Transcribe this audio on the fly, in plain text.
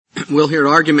We'll hear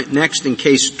argument next in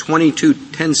Case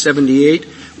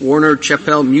 22-1078, Warner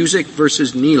Chappell Music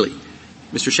versus Nealy.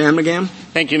 Mr. Shanmugam?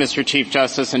 Thank you, Mr. Chief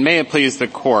Justice, and may it please the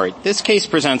Court. This case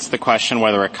presents the question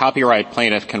whether a copyright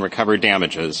plaintiff can recover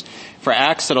damages for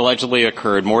acts that allegedly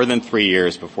occurred more than 3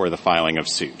 years before the filing of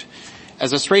suit.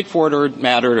 As a straightforward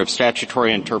matter of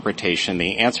statutory interpretation,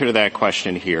 the answer to that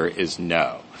question here is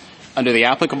no. Under the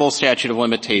applicable statute of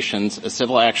limitations, a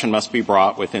civil action must be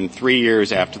brought within 3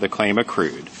 years after the claim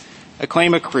accrued. A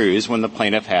claim accrues when the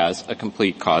plaintiff has a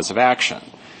complete cause of action.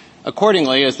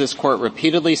 Accordingly, as this Court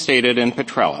repeatedly stated in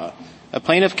Petrella, a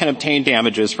plaintiff can obtain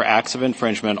damages for acts of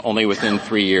infringement only within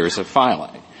 3 years of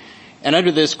filing. And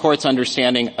under this Court's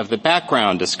understanding of the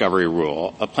background discovery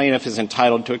rule, a plaintiff is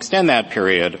entitled to extend that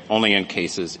period only in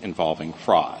cases involving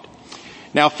fraud.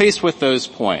 Now, faced with those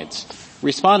points,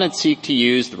 respondents seek to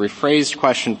use the rephrased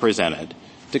question presented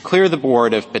to clear the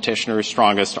board of petitioner's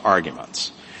strongest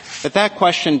arguments. But that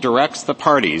question directs the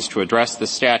parties to address the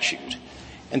statute,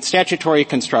 and statutory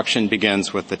construction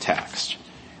begins with the text.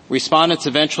 Respondents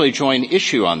eventually join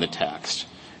issue on the text,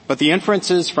 but the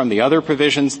inferences from the other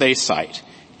provisions they cite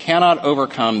cannot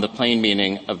overcome the plain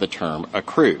meaning of the term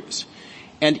accrues.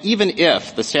 And even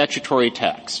if the statutory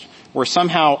text were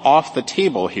somehow off the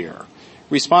table here,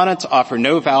 respondents offer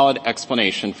no valid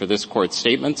explanation for this Court's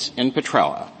statements in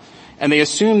Petrella, and they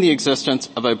assume the existence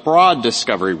of a broad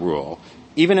discovery rule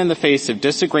even in the face of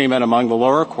disagreement among the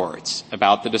lower courts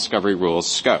about the discovery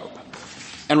rule's scope.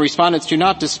 And respondents do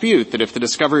not dispute that if the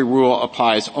discovery rule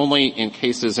applies only in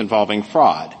cases involving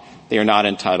fraud, they are not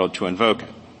entitled to invoke it.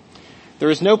 There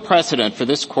is no precedent for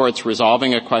this Court's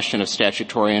resolving a question of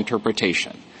statutory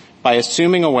interpretation by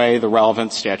assuming away the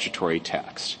relevant statutory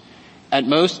text. At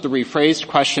most, the rephrased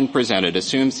question presented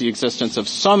assumes the existence of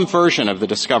some version of the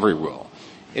discovery rule.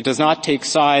 It does not take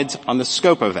sides on the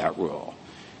scope of that rule,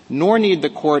 nor need the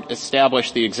Court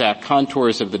establish the exact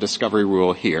contours of the discovery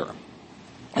rule here.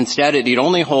 Instead, it need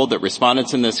only hold that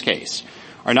respondents in this case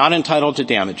are not entitled to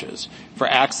damages for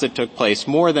acts that took place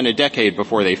more than a decade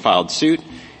before they filed suit,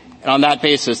 and on that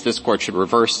basis, this Court should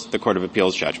reverse the Court of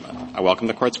Appeals judgment. I welcome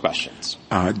the Court's questions.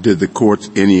 Did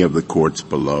any of the courts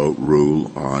below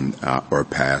rule on or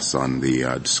pass on the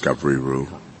discovery rule,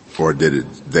 or did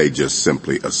they just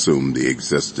simply assume the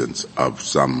existence of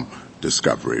some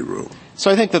discovery rule? So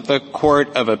I think that the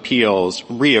Court of Appeals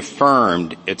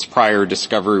reaffirmed its prior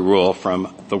discovery rule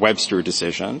from the Webster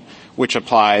decision, which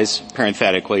applies,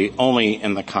 parenthetically, only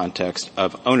in the context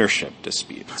of ownership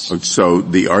disputes. So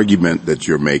the argument that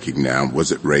you're making now,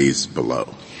 was it raised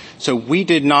below? So we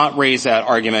did not raise that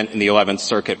argument in the 11th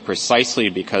Circuit precisely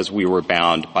because we were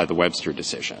bound by the Webster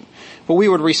decision. But we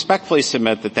would respectfully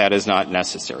submit that that is not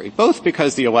necessary, both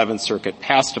because the 11th Circuit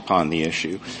passed upon the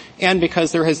issue and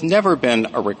because there has never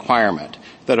been a requirement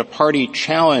that a party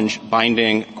challenge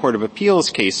binding Court of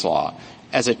Appeals case law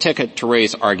as a ticket to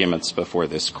raise arguments before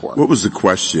this Court. What was the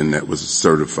question that was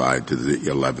certified to the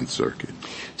 11th Circuit?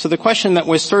 So the question that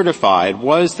was certified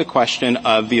was the question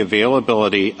of the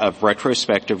availability of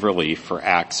retrospective relief for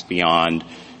acts beyond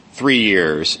 3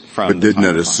 years from But didn't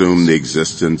it assume the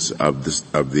existence of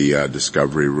the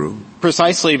discovery rule?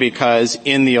 Precisely because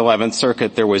in the 11th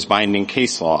Circuit there was binding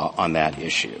case law on that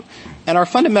issue. And our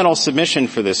fundamental submission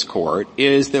for this Court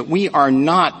is that we are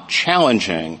not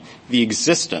challenging the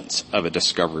existence of a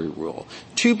discovery rule.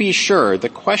 To be sure, the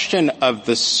question of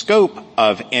the scope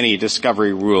of any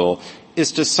discovery rule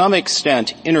is to some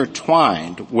extent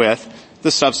intertwined with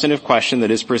the substantive question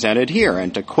that is presented here.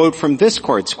 And to quote from this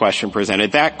Court's question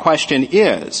presented, that question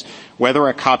is whether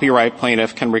a copyright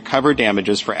plaintiff can recover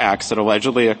damages for acts that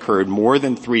allegedly occurred more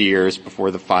than 3 years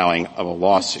before the filing of a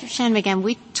lawsuit. Mr. Shanmugam,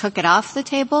 we took it off the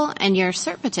table, and your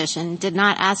cert petition did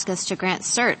not ask us to grant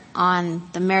cert on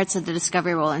the merits of the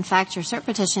discovery rule. In fact, your cert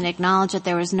petition acknowledged that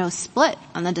there was no split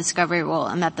on the discovery rule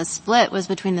and that the split was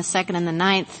between the 2nd and the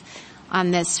 9th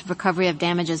on this recovery of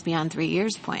damages beyond 3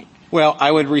 years point. Well,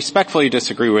 I would respectfully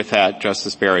disagree with that,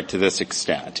 Justice Barrett, to this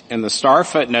extent. In the star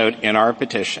footnote in our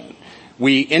petition,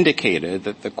 we indicated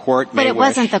that the Court may But it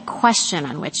wasn't the question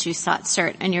on which you sought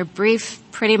cert, and your brief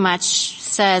pretty much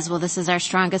says, well, this is our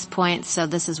strongest point, so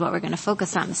this is what we're going to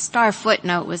focus on. The star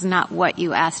footnote was not what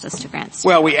you asked us to grant cert.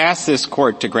 Well, we asked this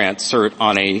Court to grant cert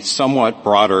on a somewhat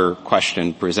broader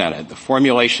question presented. The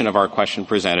formulation of our question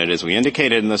presented, as we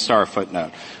indicated in the star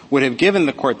footnote, would have given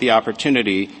the Court the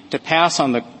opportunity to pass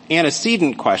on the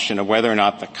antecedent question of whether or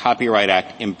not the Copyright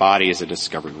Act embodies a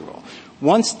discovery rule.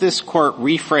 Once this Court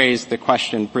rephrased the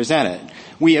question presented,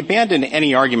 we abandoned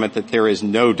any argument that there is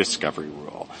no discovery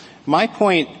rule. My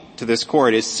point to this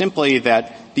Court is simply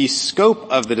that the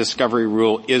scope of the discovery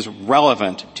rule is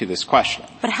relevant to this question.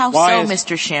 But how so,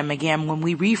 Mr. Shanmugam? When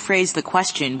we rephrased the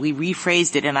question, we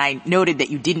rephrased it, and I noted that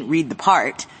you didn't read the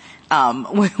part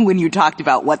when you talked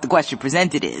about what the question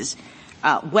presented is.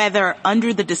 Whether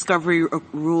under the discovery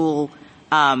rule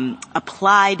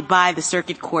applied by the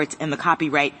circuit courts and the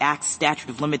Copyright Act statute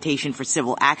of limitation for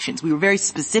civil actions. We were very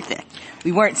specific.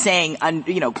 We weren't saying,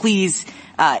 please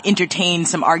entertain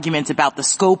some arguments about the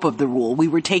scope of the rule. We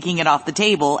were taking it off the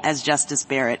table, as Justice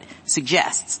Barrett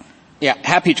suggests. Yeah,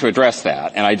 happy to address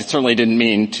that. And I certainly didn't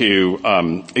mean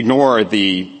to ignore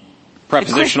the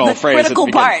prepositional phrase. The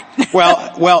critical part.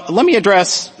 Well, let me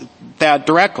address that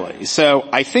directly. So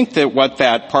I think that what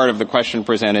that part of the question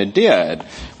presented did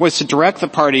was to direct the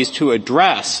parties to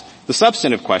address the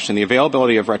substantive question, the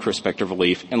availability of retrospective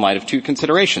relief, in light of two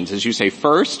considerations. As you say,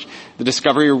 first, the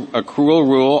discovery accrual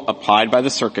rule applied by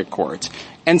the circuit courts,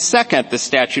 and second, the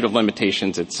statute of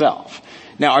limitations itself.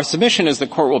 Now, our submission, as the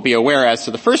Court will be aware as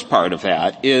to the first part of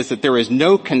that, is that there is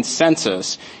no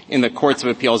consensus in the courts of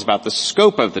appeals about the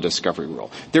scope of the discovery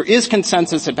rule. There is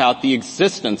consensus about the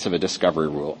existence of a discovery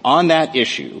rule. On that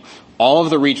issue, all of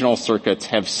the regional circuits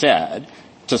have said,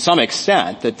 to some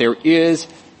extent, that there is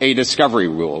a discovery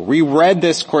rule. We read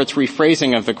this Court's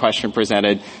rephrasing of the question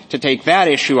presented to take that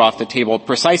issue off the table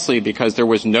precisely because there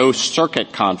was no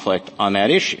circuit conflict on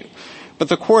that issue. But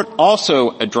the Court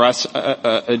also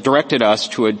directed us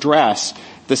to address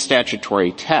the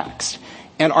statutory text.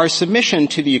 And our submission,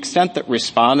 to the extent that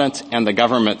respondents and the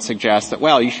government suggest that,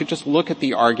 well, you should just look at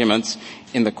the arguments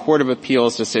in the Court of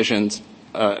Appeals decisions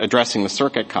addressing the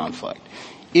circuit conflict,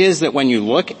 is that when you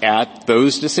look at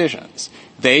those decisions,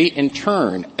 they in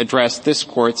turn address this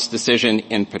Court's decision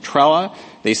in Petrella.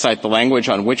 They cite the language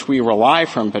on which we rely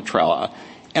from Petrella.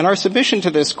 And our submission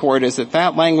to this Court is that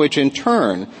that language in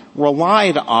turn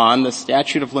relied on the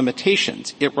statute of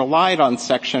limitations. It relied on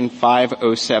Section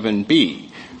 507B.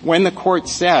 When the Court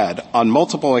said on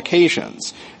multiple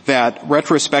occasions that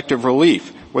retrospective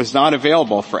relief was not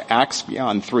available for acts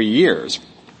beyond 3 years,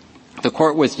 the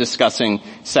Court was discussing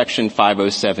Section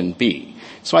 507B.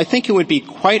 So I think it would be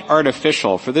quite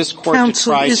artificial for this Court to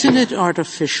try to... Isn't it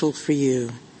artificial for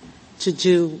you to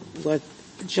do what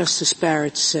Justice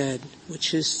Barrett said,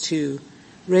 which is to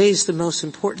raise the most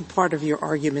important part of your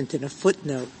argument in a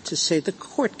footnote to say the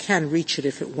Court can reach it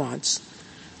if it wants.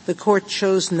 The Court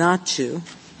chose not to.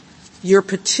 Your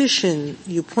petition,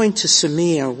 you point to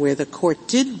Samia where the Court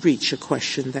did reach a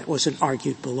question that wasn't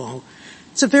argued below.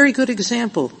 It's a very good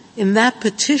example. In that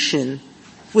petition,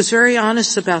 was very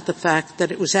honest about the fact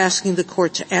that it was asking the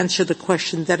Court to answer the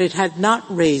question that it had not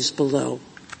raised below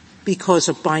because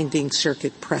of binding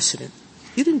circuit precedent.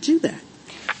 You didn't do that.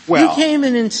 Well, you came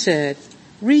in and said,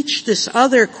 reach this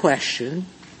other question,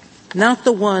 not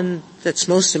the one that's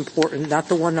most important, not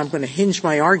the one I'm going to hinge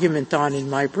my argument on in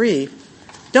my brief.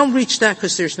 Don't reach that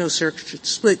because there's no circuit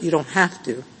split. You don't have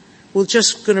to. We're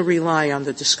just going to rely on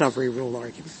the discovery rule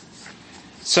argument.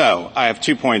 So I have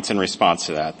 2 points in response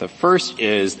to that. The first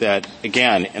is that,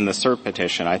 again, in the cert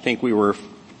petition, I think we were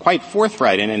quite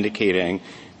forthright in indicating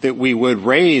that we would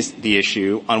raise the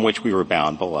issue on which we were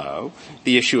bound below,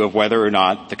 the issue of whether or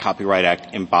not the Copyright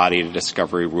Act embodied a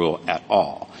discovery rule at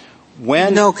all.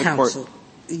 No, counsel.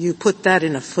 You put that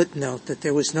in a footnote that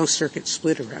there was no circuit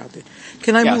split around it.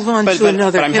 Can I move on to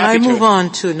another? Can I move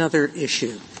on to another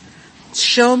issue?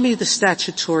 Show me the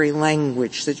statutory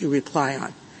language that you rely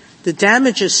on. The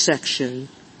damages section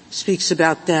speaks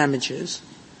about damages.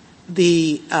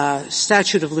 The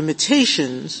statute of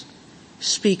limitations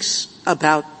speaks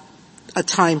about a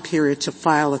time period to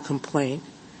file a complaint.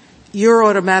 You're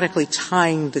automatically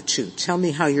tying the two. Tell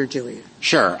me how you're doing it.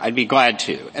 Sure, I'd be glad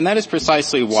to. And that is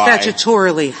precisely why...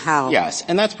 Statutorily, how? Yes,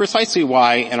 and that's precisely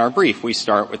why in our brief we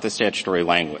start with the statutory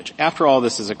language. After all,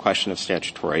 this is a question of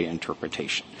statutory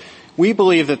interpretation. We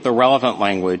believe that the relevant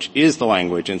language is the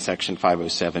language in Section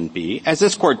 507B, as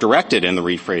this Court directed in the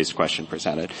rephrased question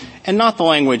presented, and not the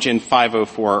language in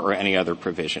 504 or any other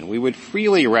provision. We would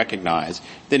freely recognize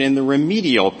that in the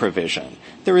remedial provision,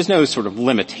 there is no sort of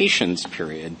limitations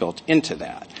period built into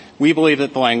that. We believe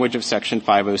that the language of Section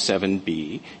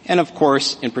 507B, and of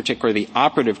course, in particular, the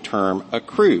operative term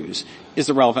accrues, is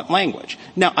the relevant language.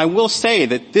 Now, I will say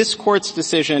that this Court's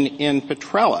decision in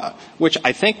Petrella, which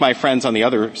I think my friends on the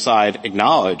other side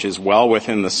acknowledge is well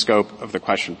within the scope of the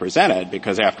question presented,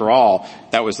 because after all,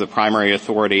 that was the primary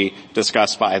authority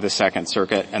discussed by the Second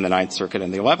Circuit and the Ninth Circuit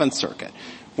and the 11th Circuit.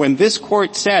 When this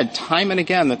Court said time and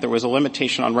again that there was a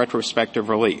limitation on retrospective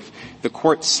relief, the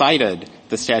Court cited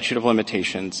the statute of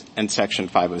limitations and Section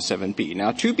 507B.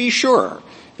 Now, to be sure,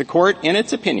 the Court, in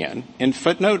its opinion, in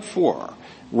footnote 4,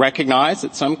 recognized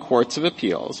that some courts of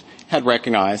appeals had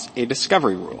recognized a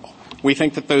discovery rule. We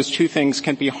think that those two things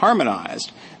can be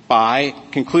harmonized by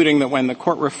concluding that when the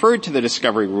court referred to the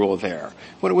discovery rule there,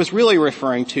 what it was really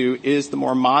referring to is the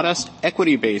more modest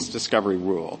equity-based discovery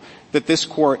rule that this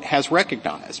court has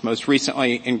recognized, most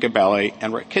recently in Gabelli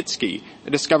and Rakitsky, a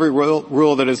discovery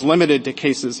rule that is limited to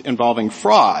cases involving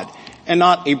fraud and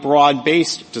not a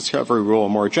broad-based discovery rule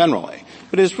more generally.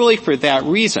 But it is really for that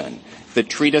reason that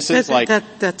treatises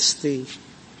that's the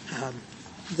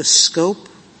scope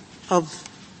of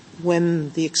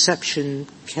when the exception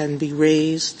can be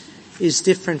raised is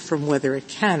different from whether it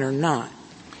can or not.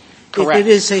 Correct. If it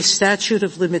is a statute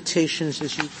of limitations,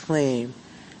 as you claim,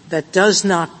 that does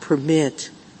not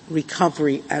permit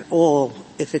recovery at all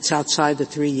if it's outside the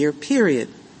 3-year period,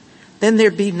 then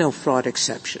there'd be no fraud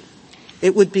exception.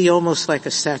 It would be almost like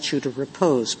a statute of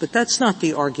repose, but that's not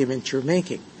the argument you're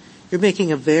making. You're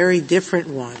making a very different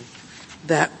one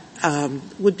that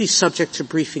would be subject to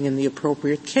briefing in the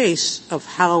appropriate case of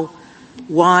how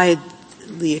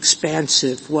widely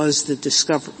expansive was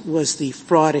the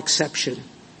fraud exception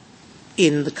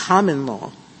in the common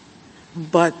law.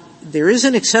 But there is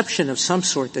an exception of some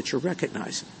sort that you're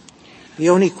recognizing. The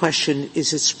only question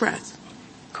is its breadth.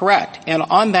 Correct. And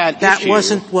on that issue,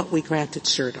 wasn't what we granted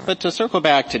cert on. But to circle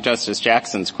back to Justice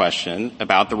Jackson's question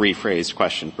about the rephrased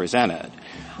question presented,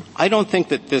 I don't think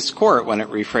that this court, when it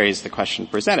rephrased the question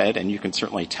presented, and you can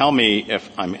certainly tell me if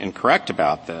I'm incorrect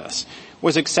about this,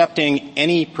 was accepting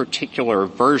any particular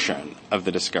version of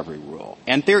the discovery rule.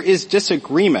 And there is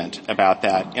disagreement about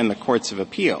that in the courts of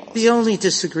appeals. The only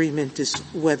disagreement is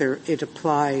whether it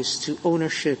applies to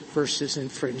ownership versus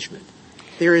infringement.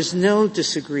 There is no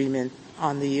disagreement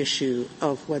on the issue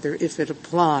of whether, if it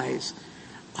applies,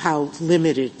 how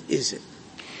limited is it.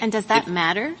 And does that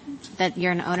matter, that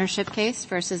you're an ownership case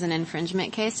versus an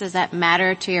infringement case? Does that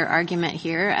matter to your argument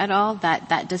here at all,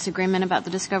 that disagreement about the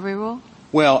discovery rule?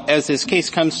 Well, as this case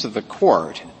comes to the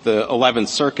court, the 11th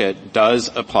Circuit does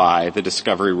apply the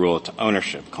discovery rule to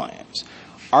ownership claims.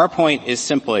 Our point is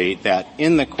simply that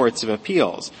in the courts of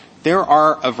appeals, there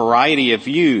are a variety of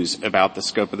views about the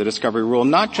scope of the discovery rule,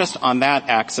 not just on that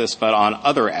axis, but on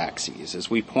other axes. As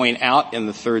we point out in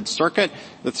the Third Circuit,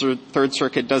 the Third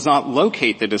Circuit does not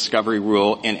locate the discovery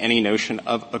rule in any notion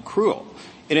of accrual.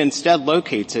 It instead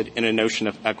locates it in a notion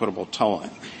of equitable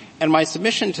tolling. And my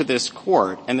submission to this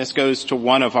court, and this goes to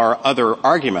one of our other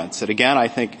arguments that, again, I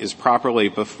think is properly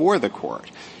before the court,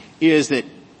 is that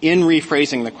in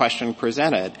rephrasing the question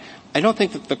presented, I don't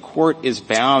think that the court is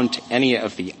bound to any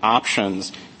of the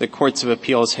options that courts of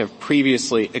appeals have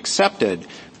previously accepted,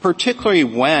 particularly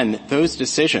when those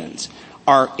decisions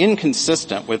are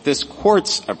inconsistent with this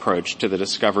court's approach to the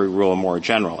discovery rule more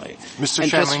generally. Mr.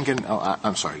 Shanlingan,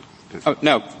 I'm sorry. Oh,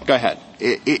 no, go ahead.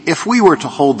 If we were to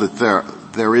hold that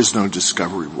there is no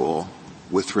discovery rule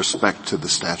with respect to the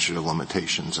statute of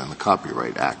limitations and the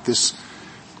Copyright Act,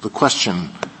 the question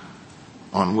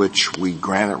on which we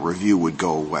grant it review would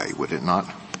go away, would it not?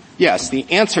 Yes,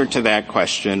 the answer to that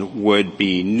question would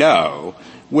be no,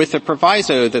 with the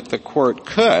proviso that the court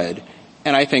could,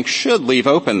 and I think should, leave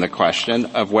open the question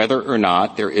of whether or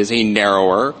not there is a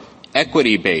narrower,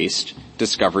 equity-based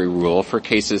discovery rule for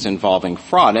cases involving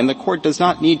fraud. And the court does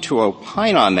not need to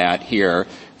opine on that here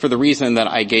for the reason that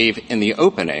I gave in the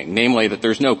opening, namely that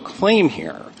there's no claim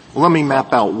here. Well, let me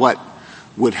map out what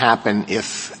would happen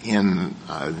if in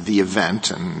the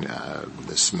event, and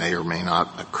this may or may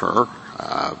not occur,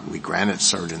 we granted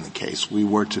cert in the case, we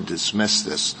were to dismiss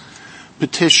this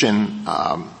petition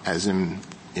as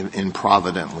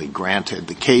improvidently granted.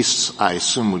 The case, I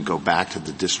assume, would go back to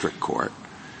the district court.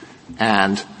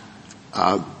 And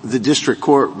the district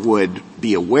court would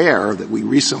be aware that we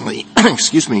recently,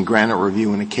 granted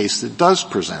review in a case that does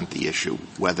present the issue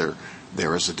whether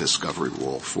there is a discovery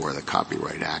rule for the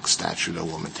Copyright Act statute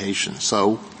of limitations.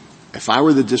 So if I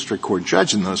were the district court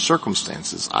judge in those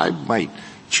circumstances, I might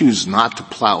choose not to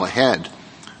plow ahead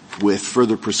with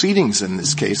further proceedings in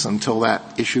this case until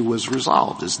that issue was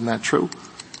resolved. Isn't that true?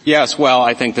 Yes, well,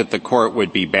 I think that the court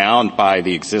would be bound by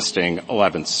the existing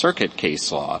 11th Circuit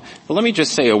case law. But let me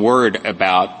just say a word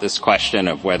about this question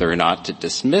of whether or not to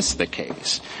dismiss the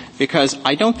case, because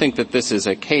I don't think that this is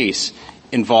a case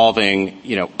involving,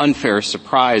 unfair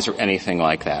surprise or anything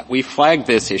like that. We flagged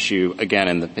this issue again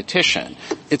in the petition.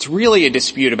 It's really a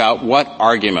dispute about what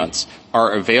arguments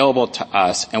are available to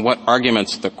us and what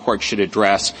arguments the court should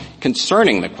address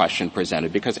concerning the question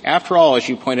presented, because after all, as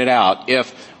you pointed out,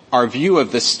 if our view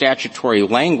of the statutory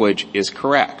language is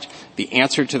correct, the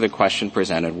answer to the question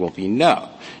presented will be no.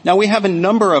 Now, we have a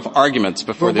number of arguments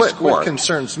before this court. What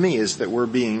concerns me is that we're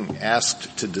being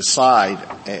asked to decide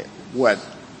what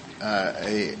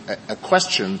a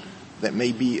question that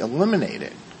may be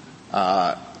eliminated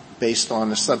based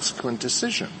on a subsequent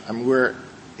decision. I mean,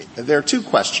 there are two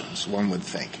questions, one would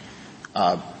think.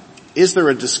 Is there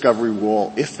a discovery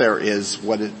rule? If there is,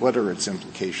 what are its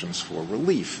implications for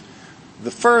relief?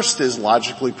 The first is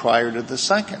logically prior to the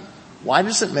second. Why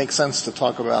does it make sense to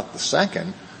talk about the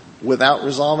second without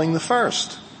resolving the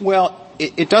first? Well,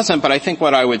 it doesn't, but I think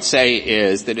what I would say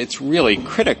is that it's really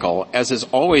critical, as is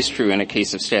always true in a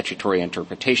case of statutory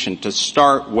interpretation, to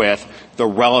start with the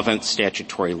relevant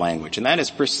statutory language. And that is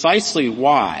precisely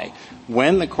why,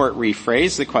 when the Court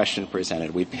rephrased the question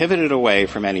presented, we pivoted away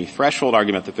from any threshold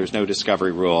argument that there's no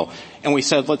discovery rule, and we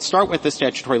said, let's start with the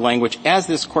statutory language as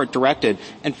this Court directed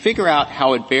and figure out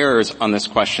how it bears on this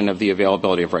question of the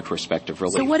availability of retrospective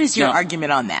relief. So what is your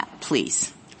argument on that,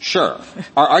 please? Sure.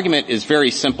 Our argument is very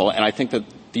simple, and I think that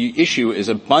the issue is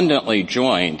abundantly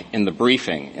joined in the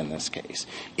briefing in this case.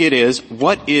 It is,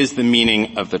 what is the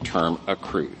meaning of the term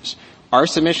accrues? Our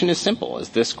submission is simple. As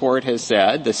this Court has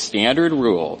said, the standard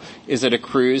rule is that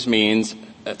accrues means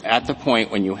at the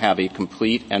point when you have a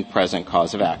complete and present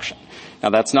cause of action. Now,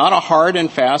 that's not a hard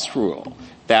and fast rule.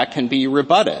 That can be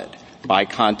rebutted by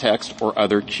context or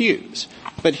other cues.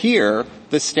 But here,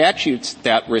 the statutes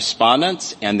that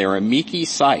respondents and their amici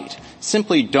cite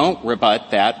simply don't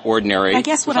rebut that ordinary I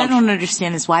guess what assumption. I don't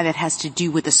understand is why that has to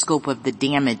do with the scope of the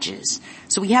damages.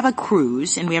 So we have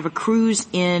accrues, and we have accrues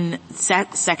in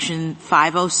section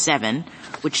 507,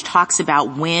 which talks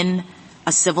about when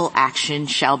a civil action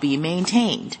shall be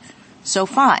maintained. So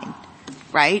fine,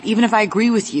 right? Even if I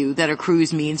agree with you that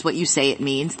accrues means what you say it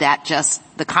means, that just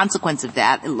the consequence of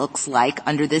that, it looks like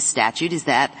under this statute, is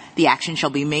that the action shall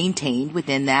be maintained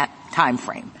within that time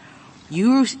frame.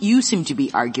 You seem to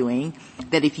be arguing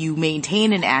that if you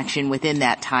maintain an action within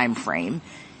that time frame,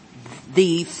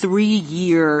 the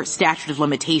 3-year statute of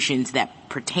limitations that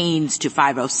pertains to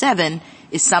 507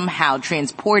 is somehow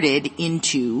transported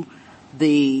into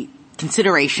the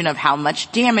consideration of how much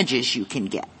damages you can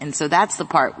get. And so that's the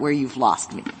part where you've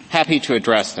lost me. Happy to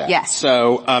address that. Yes.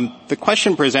 So the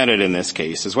question presented in this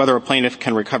case is whether a plaintiff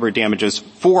can recover damages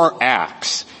for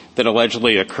acts that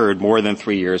allegedly occurred more than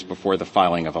 3 years before the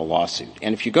filing of a lawsuit.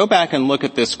 And if you go back and look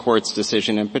at this Court's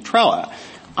decision in Petrella,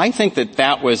 I think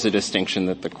that was a distinction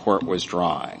that the Court was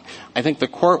drawing. I think the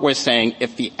Court was saying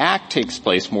if the act takes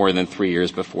place more than 3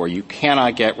 years before, you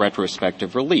cannot get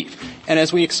retrospective relief. And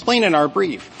as we explain in our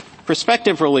brief,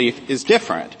 prospective relief is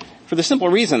different for the simple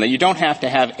reason that you don't have to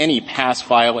have any past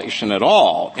violation at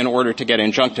all in order to get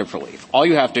injunctive relief. All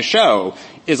you have to show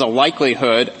is a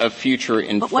likelihood of future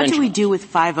infringement. But what do we do with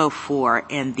 504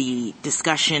 and the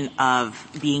discussion of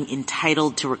being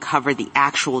entitled to recover the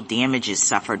actual damages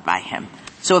suffered by him?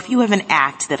 So if you have an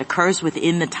act that occurs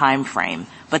within the time frame,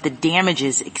 but the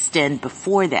damages extend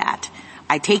before that,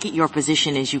 I take it your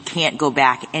position is you can't go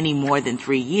back any more than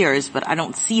 3 years, but I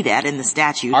don't see that in the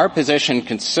statute. Our position,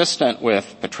 consistent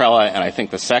with Petrella and I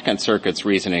think the Second Circuit's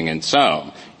reasoning in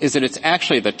Sohm, is that it's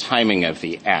actually the timing of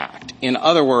the act. In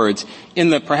other words, in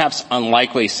the perhaps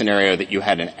unlikely scenario that you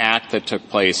had an act that took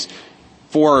place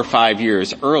 4 or 5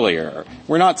 years earlier,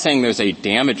 we're not saying there's a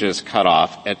damages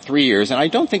cutoff at 3 years, and I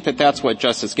don't think that that's what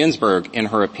Justice Ginsburg, in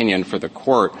her opinion for the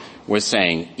Court, was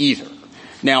saying either.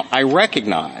 Now, I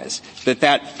recognize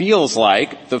that feels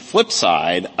like the flip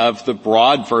side of the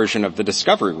broad version of the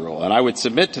discovery rule, and I would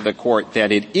submit to the Court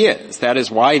that it is. That is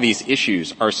why these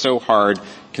issues are so hard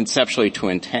conceptually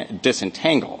to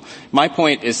disentangle. My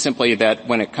point is simply that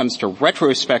when it comes to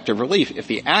retrospective relief, if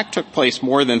the act took place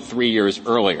more than 3 years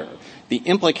earlier, the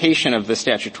implication of the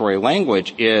statutory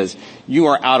language is you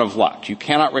are out of luck. You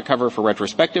cannot recover for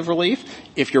retrospective relief.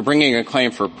 If you're bringing a claim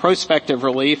for prospective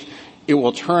relief, it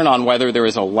will turn on whether there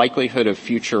is a likelihood of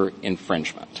future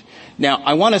infringement. Now,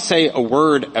 I want to say a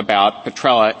word about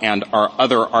Petrella and our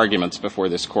other arguments before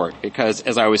this Court, because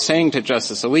as I was saying to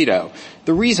Justice Alito,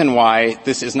 the reason why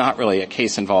this is not really a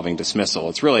case involving dismissal,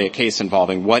 it's really a case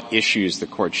involving what issues the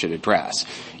Court should address,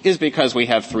 is because we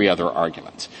have 3 other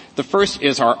arguments. The first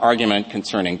is our argument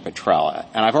concerning Petrella,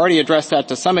 and I've already addressed that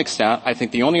to some extent. I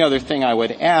think the only other thing I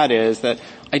would add is that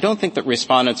I don't think that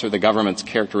respondents or the government's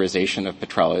characterization of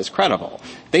Petrella is credible.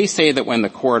 They say that when the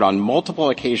Court on multiple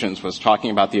occasions was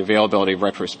talking about the availability of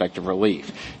retrospective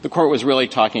relief, the Court was really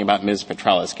talking about Ms.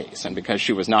 Petrella's case, and because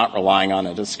she was not relying on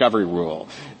a discovery rule,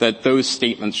 that those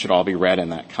statements should all be read in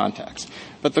that context.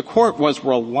 But the Court was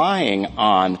relying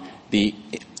on the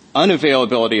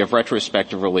unavailability of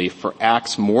retrospective relief for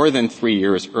acts more than 3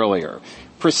 years earlier,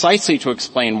 precisely to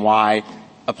explain why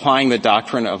applying the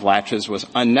doctrine of latches was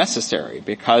unnecessary,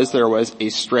 because there was a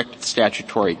strict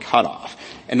statutory cutoff.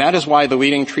 And that is why the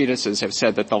leading treatises have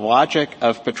said that the logic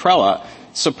of Petrella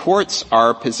supports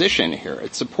our position here.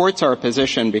 It supports our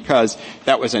position because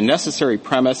that was a necessary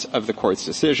premise of the Court's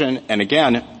decision. And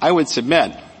again, I would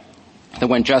submit that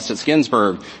when Justice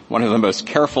Ginsburg, one of the most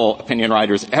careful opinion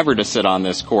writers ever to sit on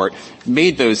this Court,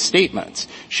 made those statements,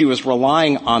 she was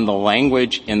relying on the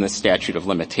language in the statute of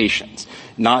limitations,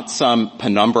 not some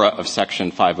penumbra of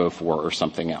Section 504 or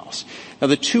something else. Now,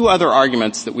 the two other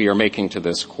arguments that we are making to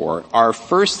this Court are,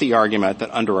 first, the argument that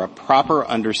under a proper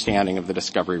understanding of the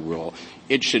discovery rule,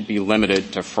 it should be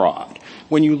limited to fraud.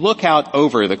 When you look out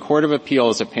over the Court of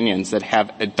Appeals opinions that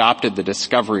have adopted the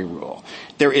discovery rule,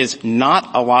 there is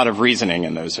not a lot of reasoning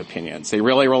in those opinions. They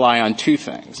really rely on two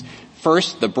things.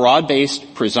 First, the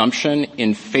broad-based presumption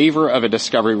in favor of a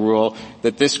discovery rule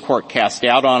that this Court cast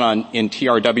doubt on in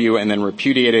TRW and then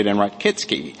repudiated in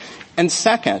Rutkitsky. And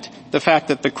second, the fact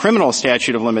that the criminal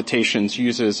statute of limitations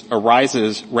uses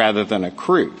arises rather than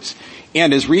accrues.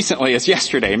 And as recently as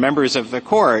yesterday, members of the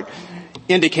Court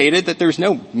indicated that there's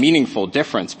no meaningful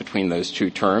difference between those two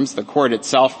terms. The Court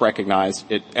itself recognized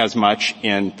it as much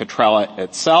in Petrella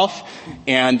itself,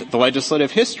 and the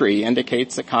legislative history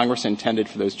indicates that Congress intended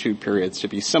for those two periods to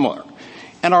be similar.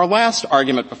 And our last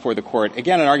argument before the Court,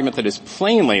 again, an argument that is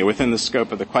plainly within the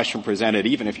scope of the question presented,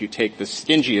 even if you take the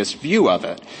stingiest view of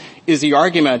it, is the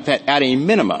argument that at a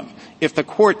minimum, if the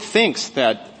Court thinks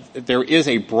that there is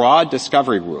a broad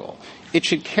discovery rule, it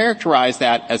should characterize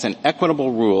that as an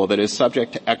equitable rule that is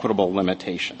subject to equitable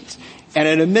limitations. And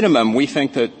at a minimum, we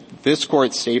think that this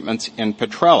Court's statements in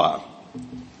Petrella,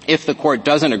 if the Court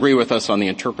doesn't agree with us on the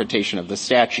interpretation of the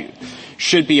statute,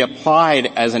 should be applied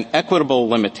as an equitable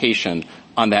limitation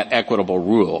on that equitable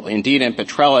rule. Indeed, in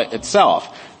Petrella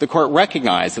itself, the Court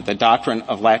recognized that the doctrine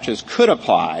of laches could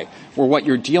apply where what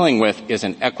you're dealing with is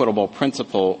an equitable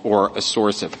principle or a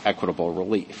source of equitable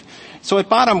relief. So at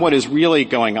bottom, what is really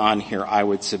going on here, I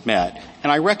would submit,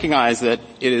 and I recognize that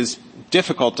it is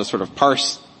difficult to sort of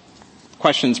parse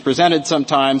questions presented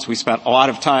sometimes. We spent a lot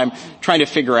of time trying to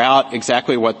figure out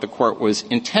exactly what the Court was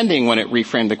intending when it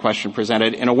reframed the question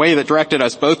presented in a way that directed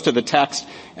us both to the text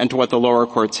and to what the lower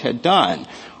courts had done.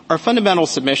 Our fundamental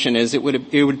submission is it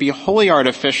would be wholly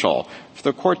artificial for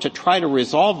the Court to try to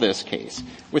resolve this case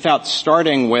without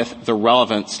starting with the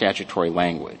relevant statutory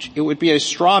language. It would be a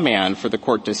straw man for the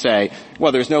Court to say,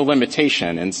 well, there's no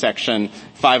limitation in Section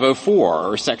 504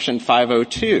 or Section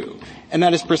 502. And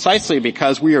that is precisely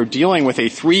because we are dealing with a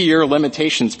 3-year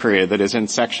limitations period that is in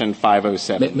Section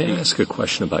 507. May I ask a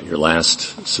question about your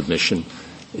last submission?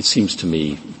 It seems to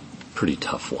me a pretty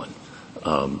tough one.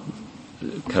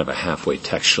 Kind of a halfway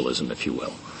textualism, if you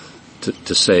will,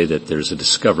 to say that there's a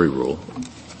discovery rule,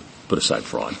 put aside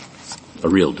fraud, a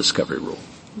real discovery rule,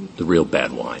 the real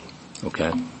bad wine,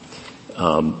 okay?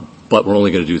 But we're only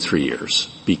going to do 3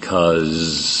 years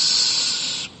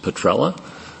because Petrella,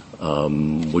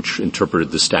 which interpreted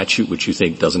the statute, which you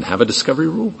think doesn't have a discovery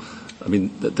rule? I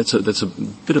mean, that's a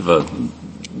bit of a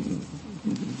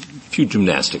few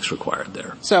gymnastics required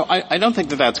there. So I don't think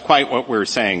that that's quite what we're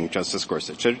saying, Justice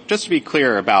Gorsuch. So just to be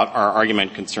clear about our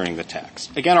argument concerning the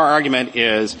text. Again, our argument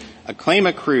is a claim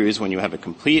accrues when you have a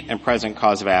complete and present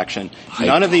cause of action. I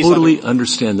totally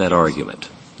understand that argument.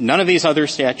 None of these other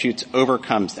statutes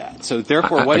overcomes that. So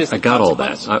therefore, what is the consequence? I got all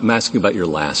that. I'm asking about your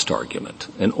last argument,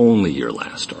 and only your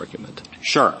last argument.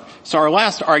 Sure. So our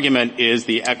last argument is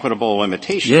the equitable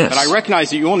limitation. Yes. But I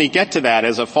recognize that you only get to that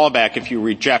as a fallback if you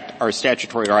reject our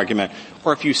statutory argument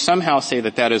or if you somehow say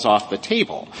that that is off the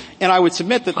table. And I would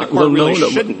submit that the Court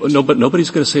shouldn't. No, but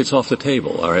nobody's going to say it's off the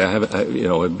table. All right,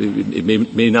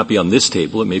 it may not be on this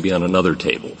table. It may be on another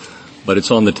table. But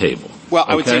it's on the table. Well,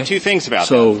 I would say two things about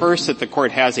that. First, that the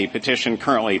Court has a petition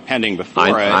currently pending before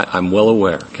it. I'm well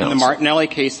aware, counsel. In the Martinelli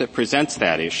case that presents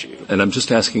that issue. And I'm just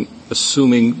asking,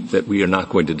 assuming that we are not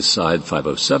going to decide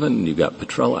 507, and you've got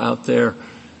Petrella out there,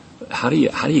 how do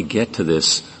you get to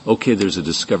this, okay, there's a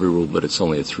discovery rule, but it's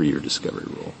only a 3-year discovery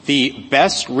rule? The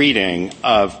best reading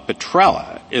of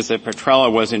Petrella is that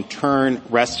Petrella was in turn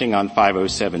resting on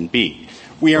 507B.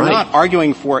 We are not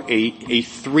arguing for a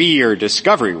 3-year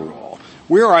discovery rule.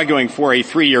 We're arguing for a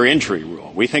 3-year injury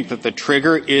rule. We think that the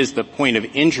trigger is the point of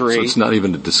injury. So it's not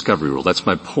even a discovery rule. That's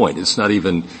my point. It's not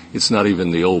even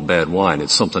the old bad wine.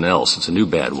 It's something else. It's a new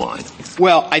bad wine.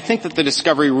 Well, I think that the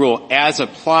discovery rule, as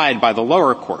applied by the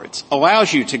lower courts,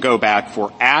 allows you to go back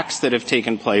for acts that have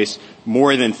taken place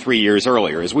more than 3 years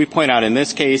earlier. As we point out in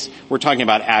this case, we're talking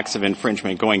about acts of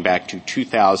infringement going back to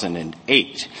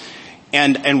 2008.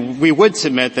 And we would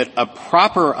submit that a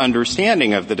proper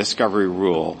understanding of the discovery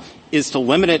rule is to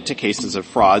limit it to cases of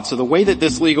fraud. So the way that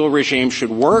this legal regime should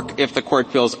work, if the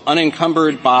Court feels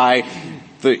unencumbered by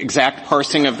the exact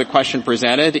parsing of the question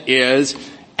presented, is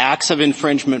acts of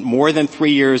infringement more than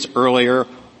 3 years earlier,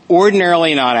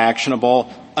 ordinarily not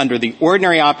actionable. Under the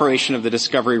ordinary operation of the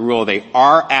discovery rule, they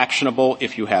are actionable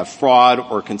if you have fraud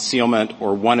or concealment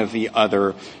or one of the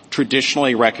other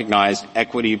traditionally recognized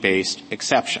equity-based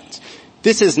exceptions.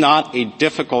 This is not a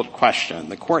difficult question.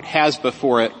 The Court has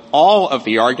before it all of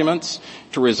the arguments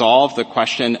to resolve the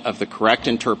question of the correct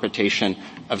interpretation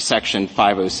of Section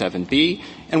 507B,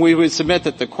 and we would submit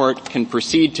that the Court can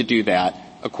proceed to do that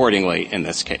accordingly in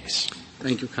this case.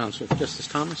 Thank you, Counsel. Justice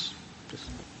Thomas?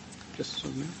 Justice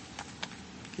O'Meara?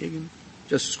 Kagan?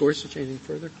 Justice Gorsuch, anything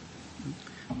further?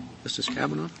 Justice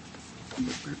Kavanaugh?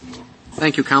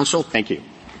 Thank you, Counsel. Thank you.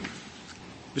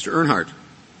 Mr. Earnhardt.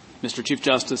 Mr. Chief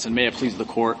Justice, and may it please the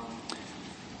Court,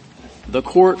 the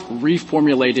Court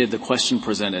reformulated the question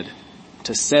presented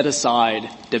to set aside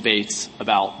debates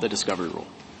about the discovery rule.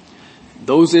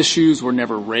 Those issues were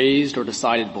never raised or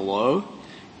decided below,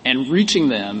 and reaching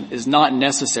them is not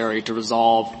necessary to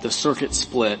resolve the circuit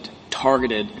split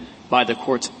targeted by the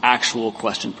Court's actual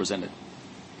question presented.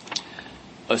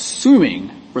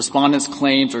 Assuming respondents'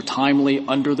 claims are timely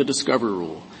under the discovery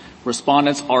rule,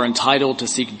 respondents are entitled to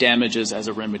seek damages as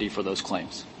a remedy for those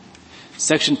claims.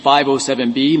 Section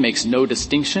 507B makes no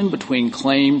distinction between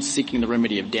claims seeking the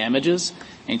remedy of damages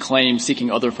and claims seeking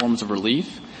other forms of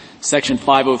relief. Section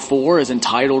 504 is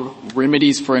entitled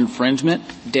Remedies for Infringement,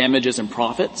 Damages, and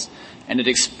Profits, and it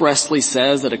expressly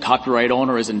says that a copyright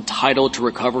owner is entitled to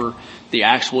recover the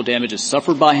actual damages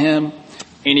suffered by him,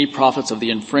 any profits of the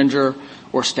infringer,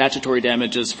 or statutory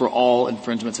damages for all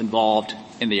infringements involved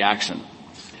in the action.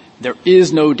 There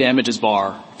is no damages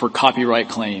bar for copyright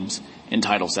claims in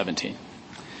Title 17.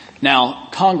 Now,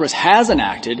 Congress has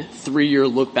enacted 3-year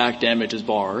look-back damages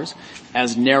bars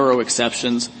as narrow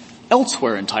exceptions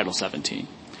elsewhere in Title 17.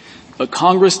 But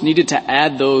Congress needed to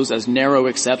add those as narrow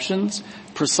exceptions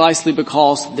precisely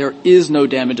because there is no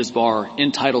damages bar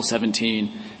in Title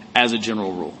 17 as a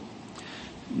general rule.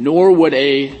 Nor would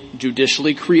a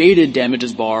judicially created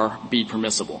damages bar be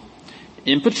permissible.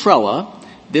 In Petrella,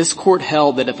 this Court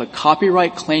held that if a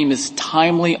copyright claim is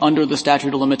timely under the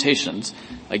statute of limitations,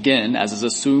 again, as is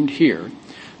assumed here,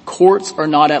 courts are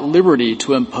not at liberty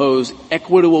to impose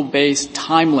equitable-based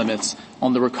time limits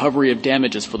on the recovery of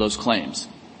damages for those claims.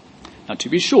 Now, to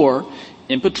be sure,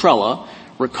 in Petrella,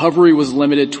 recovery was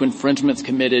limited to infringements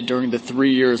committed during the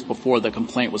 3 years before the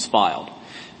complaint was filed.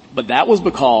 But that was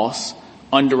because,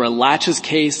 under a laches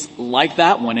case like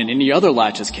that one and any other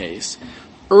laches case,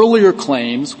 earlier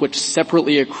claims which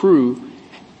separately accrue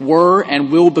were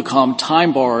and will become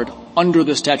time-barred under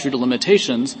the statute of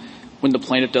limitations when the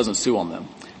plaintiff doesn't sue on them.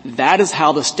 That is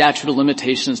how the statute of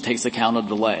limitations takes account of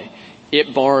delay.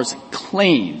 It bars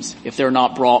claims if they're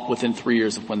not brought within 3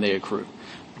 years of when they accrue.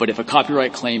 But if a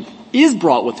copyright claim is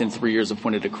brought within 3 years of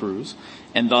when it accrues,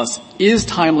 and thus is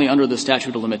timely under the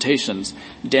statute of limitations,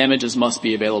 damages must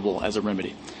be available as a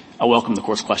remedy. I welcome the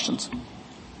Court's questions.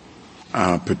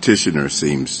 Petitioner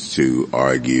seems to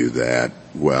argue that,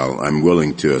 well, I'm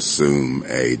willing to assume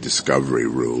a discovery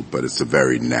rule, but it's a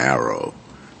very narrow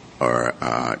or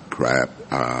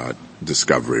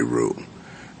discovery rule.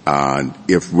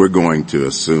 If we're going to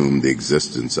assume the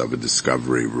existence of a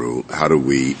discovery rule, how do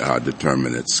we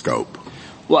determine its scope?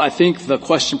 Well, I think the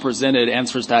question presented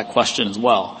answers that question as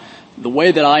well. The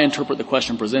way that I interpret the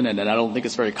question presented, and I don't think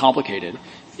it's very complicated,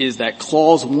 is that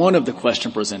Clause 1 of the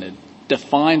question presented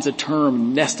defines a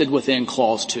term nested within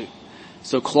Clause 2.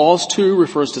 So Clause 2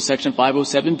 refers to Section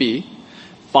 507B.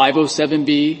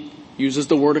 507B uses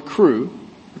the word accrue.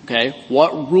 Okay,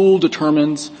 what rule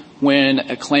determines when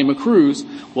a claim accrues?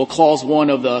 Well, Clause 1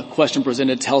 of the question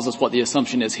presented tells us what the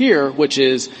assumption is here, which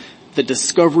is the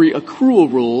discovery accrual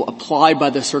rule applied by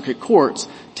the circuit courts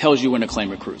tells you when a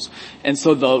claim accrues. And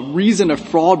so the reason a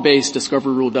fraud-based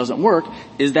discovery rule doesn't work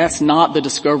is that's not the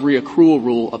discovery accrual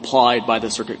rule applied by the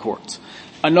circuit courts.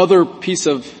 Another piece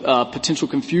of potential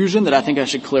confusion that I think I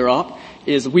should clear up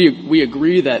is we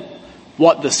agree that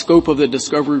what the scope of the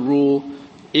discovery rule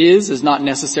is not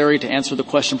necessary to answer the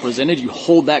question presented. You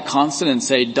hold that constant and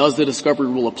say, does the discovery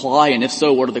rule apply? And if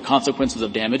so, what are the consequences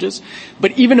of damages?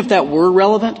 But even if that were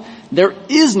relevant, there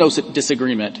is no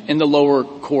disagreement in the lower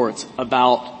courts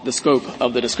about the scope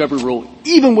of the discovery rule,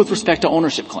 even with respect to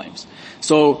ownership claims.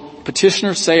 So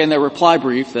petitioners say in their reply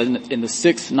brief that in the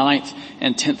 6th, 9th,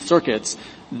 and 10th circuits,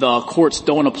 the courts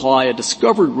don't apply a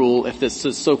discovery rule if it's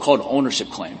a so-called ownership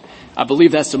claim. I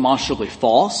believe that's demonstrably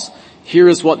false. Here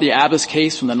is what the Abbas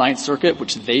case from the 9th Circuit,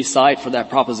 which they cite for that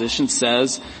proposition,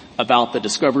 says about the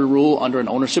discovery rule under an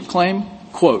ownership claim.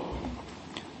 Quote,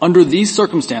 under these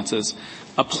circumstances,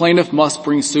 a plaintiff must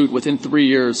bring suit within 3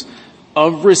 years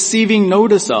of receiving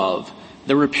notice of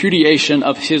the repudiation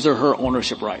of his or her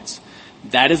ownership rights.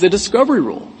 That is a discovery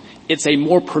rule. It's a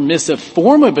more permissive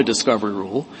form of a discovery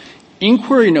rule.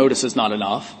 Inquiry notice is not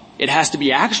enough. It has to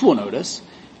be actual notice,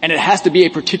 and it has to be a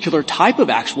particular type of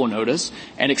actual notice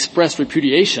and express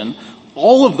repudiation.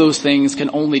 All of those things can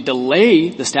only delay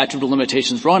the statute of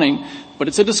limitations running, but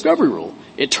it's a discovery rule.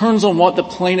 It turns on what the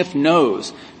plaintiff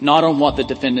knows, not on what the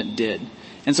defendant did.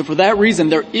 And so for that reason,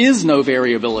 there is no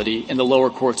variability in the lower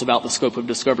courts about the scope of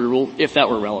discovery rule, if that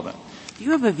were relevant. Do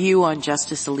you have a view on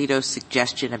Justice Alito's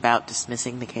suggestion about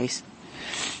dismissing the case?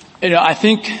 I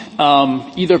think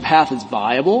either path is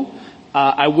viable.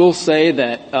 I will say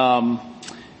that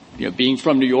being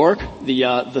from New York,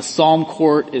 the Psalm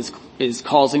Court is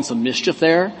causing some mischief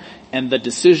there, and the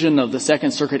decision of the Second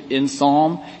Circuit in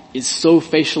Psalm is so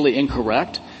facially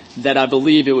incorrect that I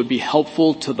believe it would be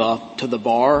helpful to the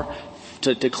bar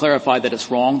to clarify that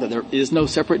it's wrong, that there is no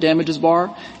separate damages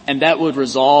bar, and that would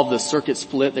resolve the circuit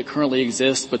split that currently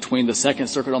exists between the Second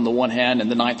Circuit on the one hand and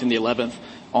the Ninth and the 11th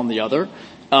on the other.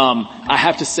 I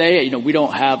have to say, we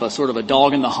don't have a sort of a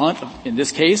dog in the hunt in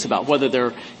this case about whether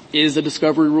there is a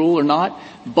discovery rule or not,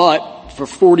 but for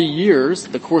 40 years,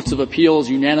 the courts of appeals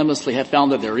unanimously have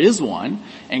found that there is one,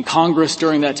 and Congress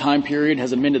during that time period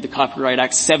has amended the Copyright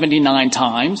Act 79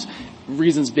 times,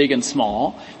 reasons big and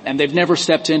small, and they've never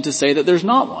stepped in to say that there's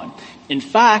not one. In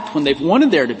fact, when they've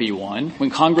wanted there to be one, when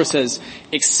Congress has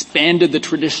expanded the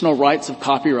traditional rights of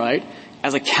copyright,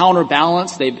 as a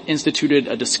counterbalance, they've instituted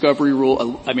a discovery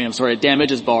rule, a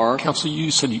damages bar. Counsel,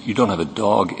 you said you don't have a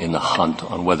dog in the hunt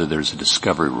on whether there's a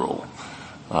discovery rule.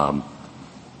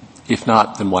 If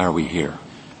not, then why are we here?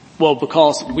 Well,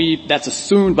 because that's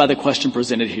assumed by the question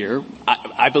presented here.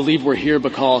 I believe we're here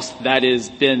because that has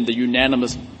been the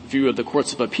unanimous view of the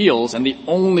courts of appeals, and the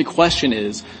only question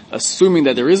is, assuming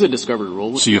that there is a discovery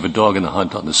rule. So you have a dog in the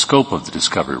hunt on the scope of the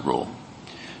discovery rule,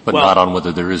 but not on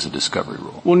whether there is a discovery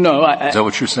rule. Well, no. Is that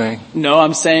what you're saying? No,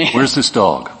 I'm saying. Where's this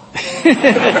dog?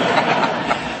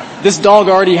 This dog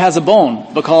already has a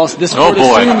bone because this court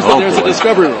assumes that there's a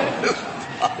discovery rule.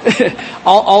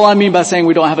 All I mean by saying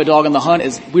we don't have a dog in the hunt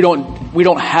is we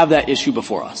don't have that issue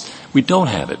before us. We don't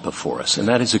have it before us, and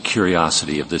that is a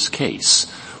curiosity of this case.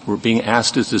 We're being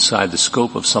asked to decide the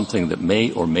scope of something that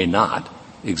may or may not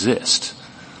exist.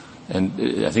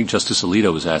 And I think Justice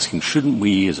Alito was asking, shouldn't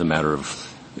we, as a matter of,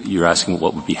 you're asking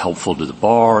what would be helpful to the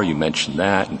bar, you mentioned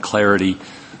that, and clarity,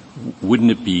 wouldn't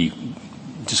it be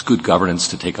just good governance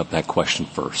to take up that question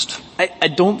first? I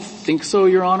don't think so,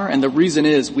 Your Honor, and the reason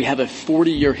is we have a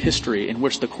 40-year history in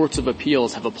which the courts of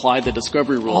appeals have applied the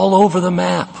discovery rule. All over the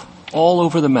map. All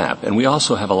over the map. And we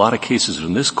also have a lot of cases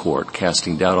in this court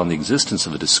casting doubt on the existence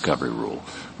of a discovery rule.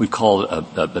 We call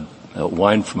it a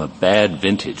wine from a bad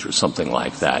vintage or something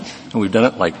like that. And we've done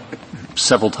it like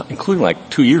several times, including like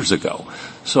 2 years ago.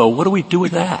 So what do we do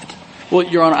with that? Well,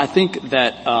 Your Honor, I think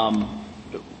that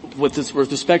with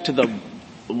respect to the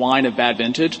wine of bad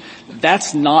vintage,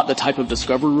 that's not the type of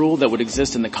discovery rule that would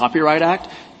exist in the Copyright Act.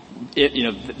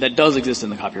 That does exist in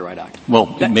the Copyright Act.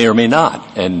 Well, it may or may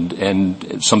not.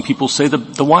 And some people say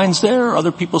the wine's there,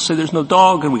 other people say there's no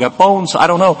dog and we got bones. I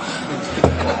don't know.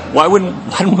 Why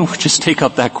don't we just take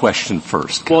up that question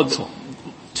first, counsel?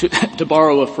 Well, to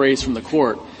borrow a phrase from the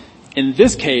court, in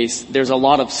this case, there's a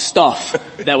lot of stuff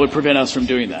that would prevent us from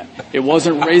doing that. It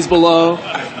wasn't raised below.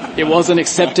 It wasn't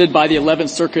accepted by the 11th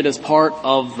Circuit as part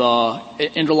of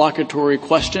the interlocutory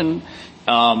question.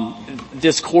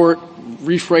 This court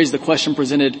rephrased the question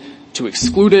presented to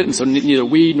exclude it, and so neither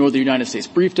we nor the United States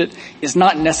briefed it. It's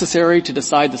not necessary to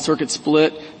decide the circuit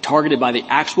split targeted by the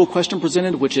actual question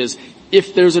presented, which is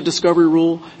if there's a discovery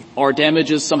rule, are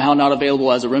damages somehow not available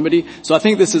as a remedy? So I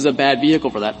think this is a bad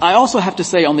vehicle for that. I also have to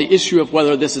say on the issue of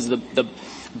whether this is the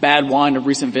bad wine of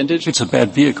recent vintage. If it's a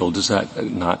bad vehicle, does that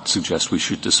not suggest we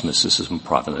should dismiss this as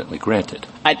improvidently granted?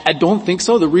 I don't think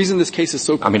so. The reason this case is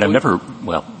so...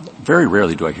 Very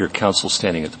rarely do I hear counsel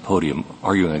standing at the podium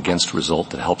arguing against a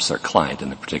result that helps their client in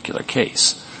the particular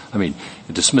case. I mean,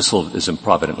 a dismissal as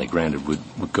improvidently granted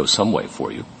would go some way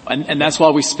for you. And that's why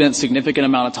we spent significant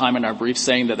amount of time in our brief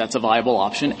saying that that's a viable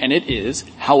option, and it is.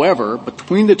 However,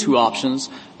 between the two options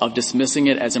of dismissing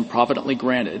it as improvidently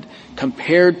granted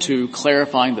compared to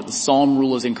clarifying that the Psalm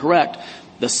rule is incorrect,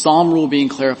 the Psalm rule being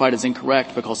clarified is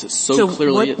incorrect because it's so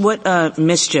clearly... So what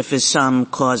mischief is Psalm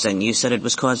causing? You said it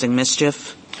was causing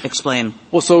mischief? Explain.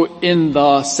 Well, so in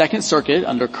the Second Circuit,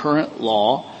 under current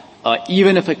law,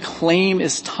 even if a claim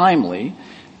is timely,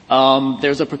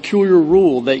 there's a peculiar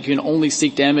rule that you can only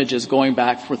seek damages going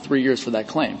back for 3 years for that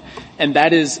claim. And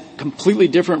that is completely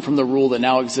different from the rule that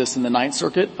now exists in the Ninth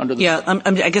Circuit under the...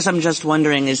 I guess I'm just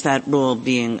wondering, is that rule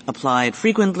being applied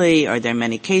frequently? Are there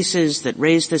many cases that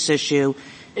raise this issue?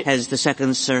 Has the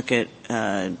Second Circuit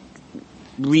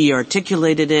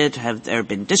re-articulated it? Have there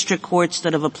been district courts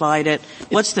that have applied it?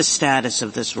 What's the status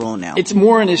of this rule now? It's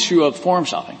more an issue of forum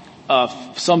shopping.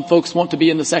 Some folks want to be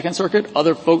in the Second Circuit,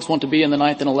 other folks want to be in the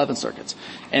Ninth and 11th Circuits.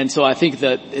 And so I think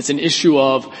that it's an issue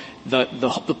of the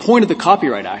point of the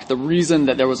Copyright Act, the reason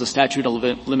that there was a statute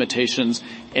of limitations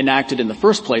enacted in the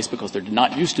first place, because there did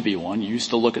not used to be one, you used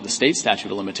to look at the state statute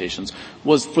of limitations,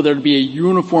 was for there to be a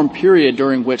uniform period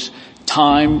during which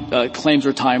claims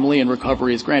are timely and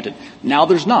recovery is granted. Now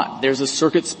there's not. There's a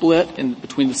circuit split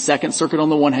between the Second Circuit on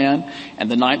the one hand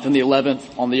and the Ninth and the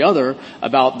 11th on the other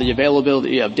about the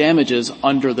availability of damages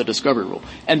under the discovery rule.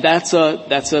 And that's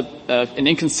an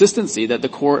inconsistency that the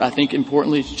court, I think,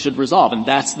 importantly should resolve. And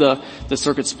that's the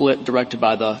circuit split directed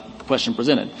by the question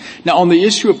presented. Now on the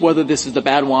issue of whether this is the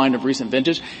bad wine of recent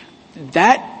vintage,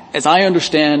 that, as I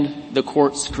understand the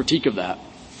court's critique of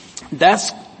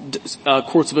that's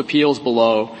courts of appeals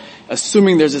below,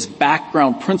 assuming there's this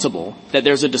background principle that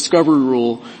there's a discovery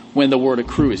rule when the word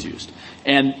accrue is used.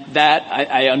 And that,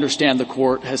 I understand the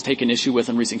court has taken issue with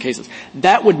in recent cases.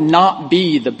 That would not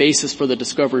be the basis for the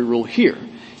discovery rule here.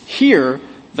 Here,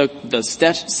 the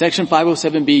Section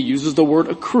 507B uses the word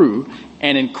accrue,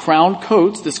 and in Crown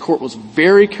Coats, this court was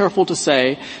very careful to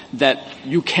say that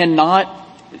you cannot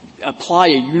apply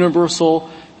a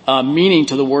universal meaning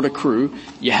to the word accrue.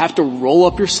 You have to roll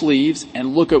up your sleeves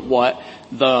and look at what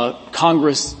the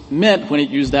Congress meant when it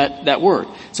used that word.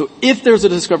 So if there's a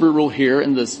discovery rule here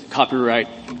in this Copyright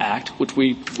Act, which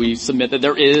we submit that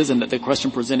there is and that the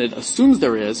question presented assumes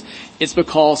there is, it's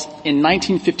because in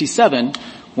 1957,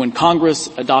 when Congress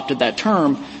adopted that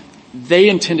term, they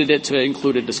intended it to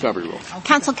include a discovery rule.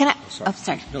 Counsel,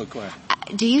 sorry. No, go ahead.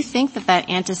 Do you think that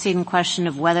antecedent question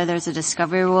of whether there's a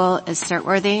discovery rule is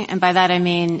cert-worthy? And by that I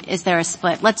mean, is there a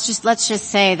split? Let's just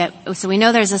say that, so we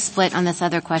know there's a split on this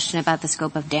other question about the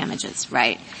scope of damages,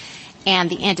 right? And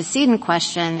the antecedent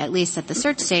question, at least at the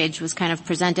cert stage, was kind of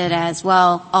presented as,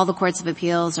 well, all the courts of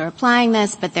appeals are applying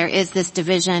this, but there is this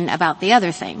division about the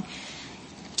other thing.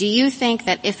 Do you think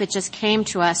that if it just came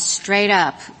to us straight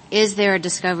up, is there a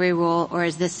discovery rule or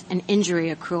is this an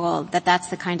injury accrual, that's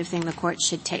the kind of thing the court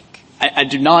should take? I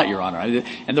do not, Your Honor.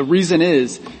 And the reason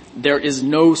is there is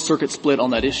no circuit split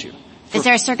on that issue. Is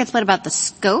there a circuit split about the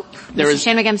scope? There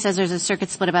Mr. Shanmugam says there's a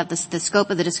circuit split about the scope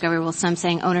of the discovery rule, some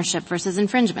saying ownership versus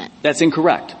infringement. That's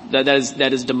incorrect. That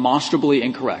is demonstrably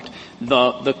incorrect.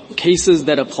 The cases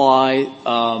that apply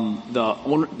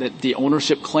the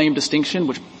ownership claim distinction,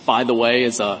 which by the way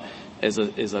is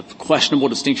a questionable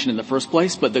distinction in the first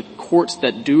place, but the courts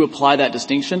that do apply that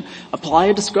distinction apply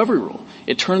a discovery rule.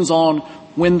 It turns on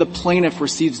when the plaintiff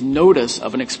receives notice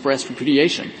of an express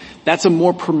repudiation. That's a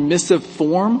more permissive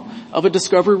form of a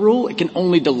discovery rule. It can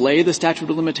only delay the statute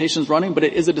of limitations running, but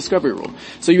it is a discovery rule.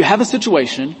 So you have a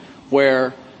situation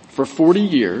where for 40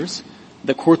 years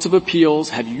the courts of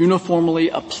appeals have uniformly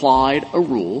applied a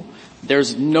rule.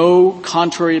 There's no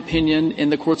contrary opinion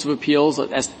in the courts of appeals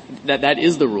as that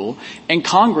is the rule. And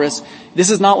Congress,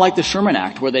 this is not like the Sherman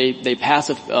Act where they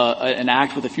pass an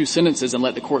act with a few sentences and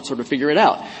let the court sort of figure it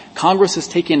out. Congress has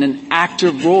taken an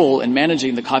active role in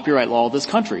managing the copyright law of this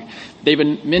country. They've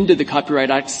amended the Copyright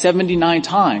Act 79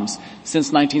 times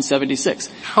since 1976.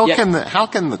 How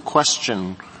can a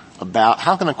question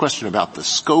about the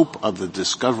scope of the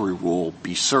discovery rule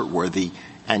be cert-worthy?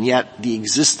 And yet the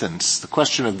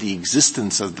question of the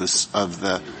existence of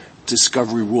the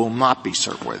discovery rule not be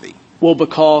cert-worthy? Well,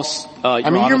 because,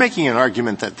 you're making an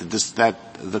argument that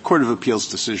the Court of Appeals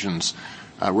decisions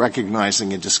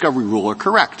recognizing a discovery rule are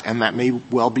correct, and that may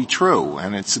well be true,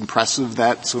 and it's impressive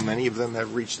that so many of them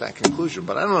have reached that conclusion.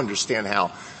 But I don't understand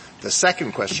how the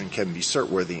second question can be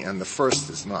cert-worthy and the first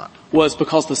is not. Well, it's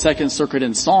because the Second Circuit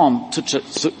in Psalm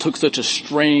took such a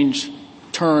strange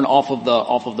turn off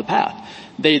of the path.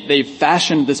 They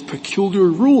fashioned this peculiar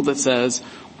rule that says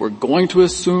we're going to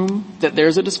assume that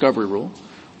there's a discovery rule.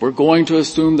 We're going to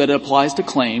assume that it applies to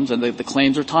claims and that the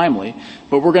claims are timely.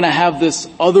 But we're going to have this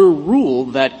other rule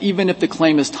that even if the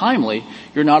claim is timely,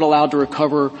 you're not allowed to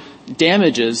recover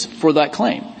damages for that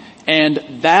claim.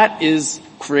 And that is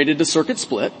created a circuit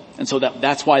split. And so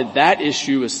that's why that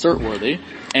issue is cert-worthy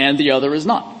and the other is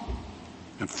not.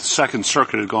 If the Second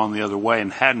Circuit had gone the other way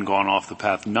and hadn't gone off the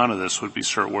path, none of this would be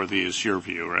cert-worthy is your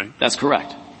view, right? That's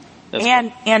correct.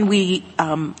 And we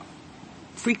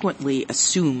frequently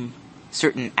assume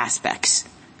certain aspects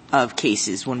of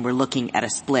cases when we're looking at a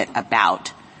split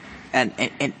about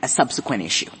a subsequent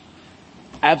issue.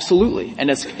 Absolutely. And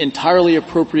it's entirely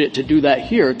appropriate to do that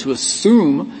here, to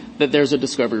assume that there's a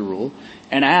discovery rule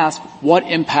and ask what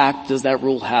impact does that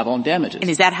rule have on damages. And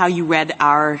is that how you read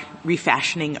our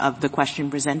refashioning of the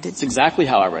question presented? It's exactly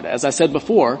how I read it. As I said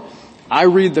before, I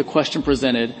read the question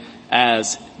presented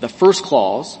as the first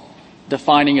clause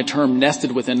defining a term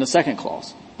nested within the second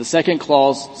clause. The second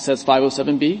clause says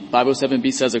 507B.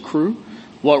 507B says accrue.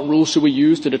 What rule should we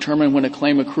use to determine when a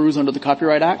claim accrues under the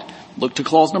Copyright Act? Look to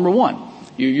clause number 1.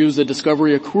 You use the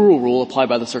discovery accrual rule applied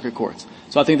by the circuit courts.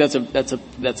 So I think that's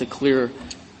a clear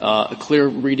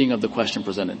reading of the question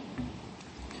presented.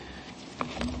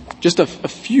 Just a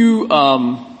few,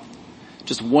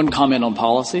 just one comment on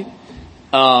policy.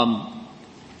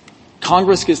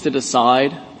 Congress gets to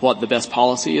decide what the best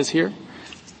policy is here.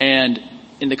 And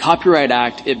in the Copyright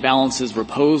Act, it balances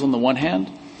repose on the one hand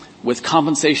with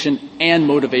compensation and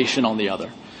motivation on the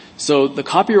other. So the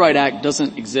Copyright Act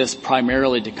doesn't exist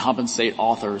primarily to compensate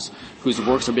authors whose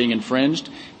works are being infringed.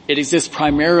 It exists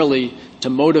primarily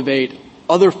to motivate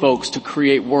other folks to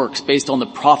create works based on the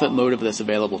profit motive that's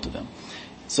available to them.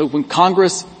 So when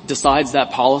Congress decides that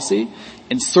policy,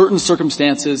 in certain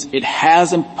circumstances, it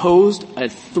has imposed a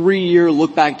 3-year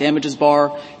look-back damages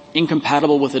bar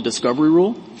incompatible with a discovery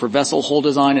rule for vessel hull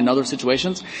design and other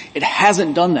situations. It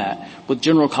hasn't done that with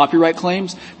general copyright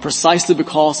claims precisely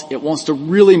because it wants to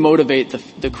really motivate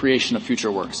the creation of future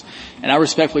works. And I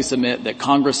respectfully submit that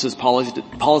Congress's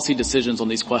policy decisions on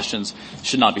these questions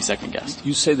should not be second-guessed.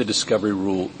 You say the discovery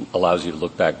rule allows you to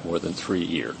look back more than 3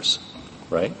 years,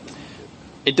 right?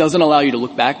 It doesn't allow you to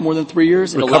look back more than 3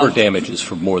 years. Recover damages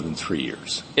for more than 3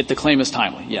 years. If the claim is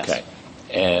timely, yes. Okay.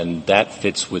 And that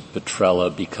fits with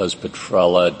Petrella because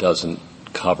Petrella doesn't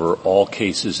cover all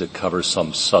cases. It covers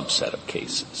some subset of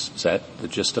cases. Is that the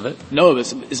gist of it? No,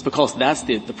 it's because that's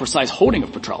the precise holding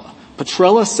of Petrella.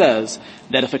 Petrella says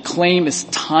that if a claim is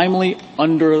timely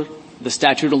under the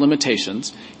statute of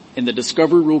limitations, in the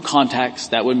discovery rule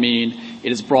context, that would mean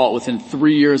it is brought within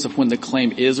 3 years of when the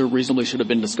claim is or reasonably should have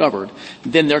been discovered,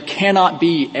 then there cannot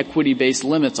be equity-based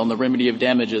limits on the remedy of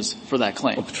damages for that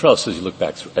claim. Well, Petrella says you look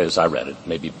back, as I read it,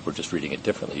 maybe we're just reading it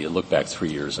differently, you look back 3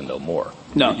 years and no more.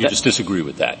 No. You just disagree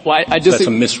with that. Well, I so that's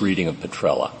a misreading of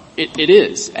Petrella. It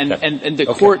is. And the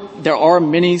court, there are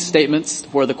many statements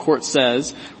where the court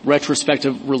says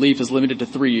retrospective relief is limited to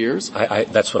 3 years.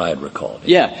 That's what I had recalled.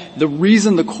 Yeah. The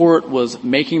reason the court was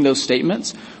making those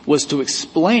statements was to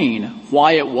explain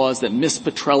why it was that Ms.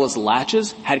 Petrella's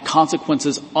latches had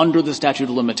consequences under the statute of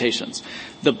limitations.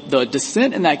 The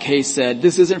dissent in that case said,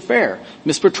 this isn't fair.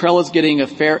 Ms. Petrella's getting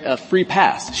a free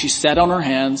pass. She sat on her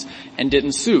hands and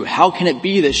didn't sue. How can it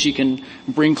be that she can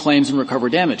bring claims and recover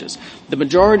damages? The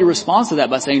majority responds to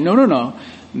that by saying, no.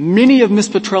 Many of Ms.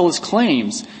 Petrella's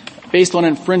claims, based on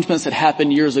infringements that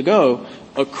happened years ago,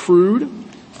 accrued,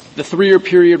 the 3-year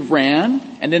period ran,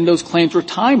 and then those claims were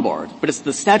time barred. But it's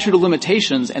the statute of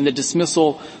limitations and the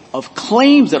dismissal of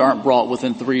claims that aren't brought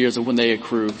within 3 years of when they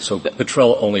accrue. So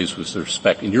Petrella only is with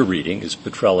respect, in your reading, is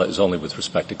Petrella is only with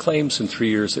respect to claims in 3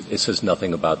 years. It says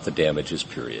nothing about the damages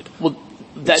period. Well,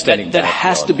 that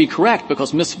has to be correct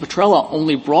because Ms. Petrella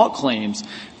only brought claims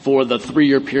for the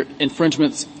 3-year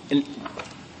infringements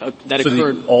that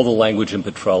occurred. All the language in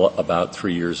Petrella about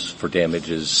 3 years for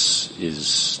damages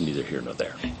is neither here nor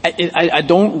there. I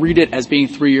don't read it as being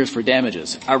 3 years for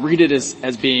damages. I read it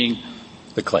as being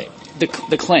the claim. The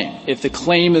claim. If the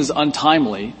claim is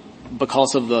untimely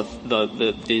because of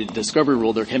the discovery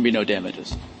rule, there can be no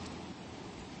damages.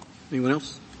 Anyone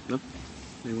else? No?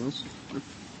 Anyone else? No?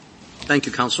 Thank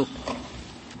you, counsel.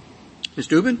 Ms.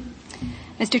 Dubin?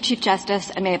 Mr. Chief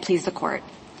Justice, and may it please the Court.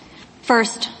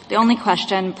 First, the only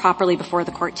question properly before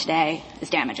the Court today is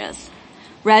damages.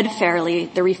 Read fairly,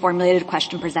 the reformulated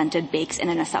question presented bakes in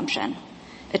an assumption.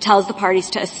 It tells the parties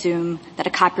to assume that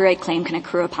a copyright claim can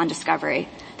accrue upon discovery,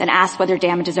 then ask whether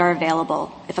damages are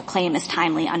available if a claim is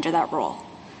timely under that rule.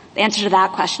 The answer to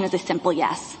that question is a simple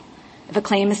yes. If a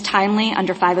claim is timely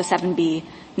under 507B,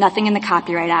 nothing in the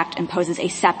Copyright Act imposes a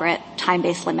separate,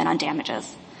 time-based limit on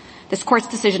damages. This Court's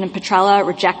decision in Petrella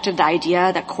rejected the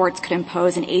idea that courts could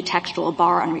impose an atextual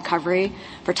bar on recovery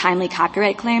for timely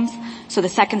copyright claims, so the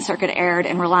Second Circuit erred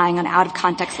in relying on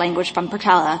out-of-context language from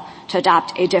Petrella to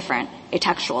adopt a different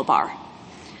atextual bar.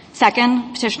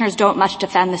 Second, petitioners don't much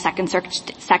defend the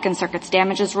Second Circuit's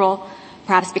damages rule,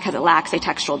 perhaps because it lacks a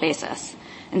textual basis.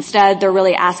 Instead, they're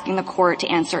really asking the Court to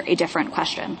answer a different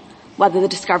question, whether the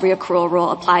discovery accrual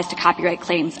rule applies to copyright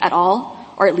claims at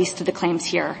all, or at least to the claims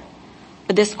here.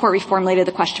 But this Court reformulated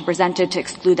the question presented to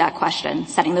exclude that question,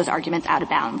 setting those arguments out of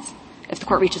bounds. If the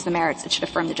Court reaches the merits, it should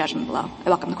affirm the judgment below. I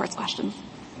welcome the Court's questions.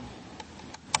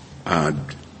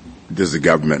 Does the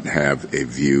government have a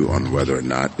view on whether or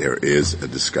not there is a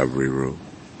discovery rule?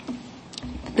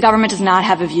 The government does not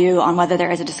have a view on whether there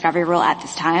is a discovery rule at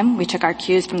this time. We took our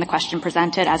cues from the question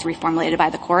presented as reformulated by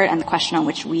the court, and the question on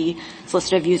which we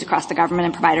solicited views across the government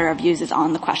and provided our views is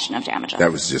on the question of damages.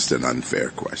 That was just an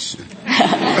unfair question.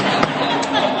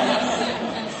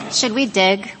 Should we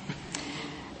dig?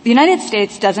 The United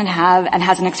States doesn't have and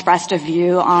hasn't expressed a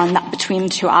view on between the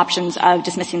two options of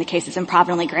dismissing the case as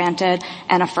improvidently granted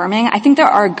and affirming. I think there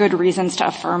are good reasons to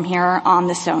affirm here on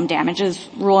the SOAM damages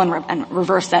rule and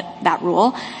reverse that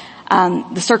rule.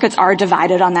 The circuits are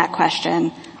divided on that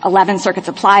question. 11 circuits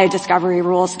apply a discovery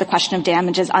rule, so the question of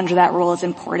damages under that rule is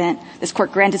important. This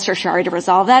court granted certiorari to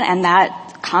resolve that, and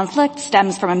that conflict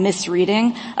stems from a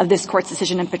misreading of this court's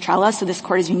decision in Petrella, so this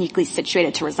court is uniquely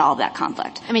situated to resolve that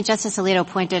conflict. I mean, Justice Alito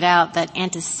pointed out that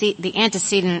the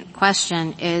antecedent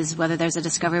question is whether there's a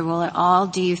discovery rule at all.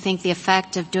 Do you think the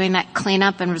effect of doing that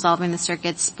cleanup and resolving the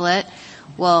circuit split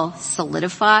will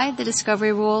solidify the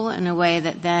discovery rule in a way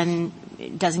that then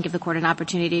doesn't give the court an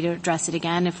opportunity to address it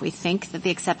again if we think that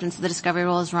the acceptance of the discovery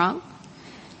rule is wrong?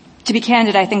 To be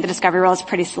candid, I think the discovery rule is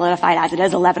pretty solidified as it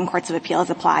is. 11 courts of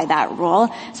appeals apply that rule,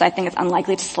 so I think it's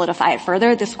unlikely to solidify it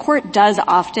further. This court does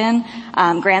often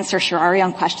grant certiorari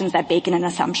on questions that bake in an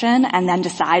assumption and then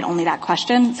decide only that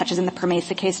question, such as in the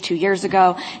Permesa case 2 years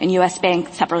ago, in U.S. Bank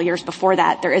several years before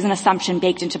that. There is an assumption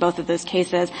baked into both of those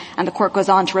cases, and the court goes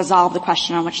on to resolve the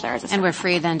question on which there is a And we're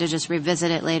free then to just revisit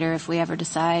it later if we ever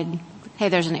decide, hey,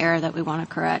 there's an error that we want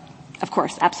to correct. Of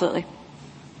course, absolutely.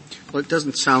 Well, it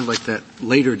doesn't sound like that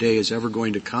later day is ever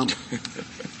going to come.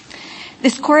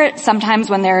 This court, sometimes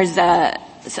when there's a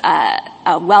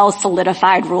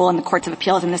well-solidified rule in the courts of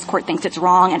appeals and this court thinks it's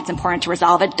wrong and it's important to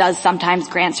resolve it, does sometimes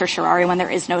grant certiorari when there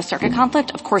is no circuit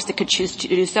conflict. Of course, it could choose to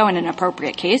do so in an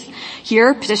appropriate case.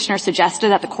 Here, petitioner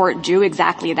suggested that the court do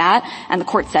exactly that, and the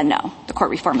court said no. The court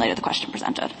reformulated the question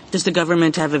presented. Does the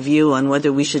government have a view on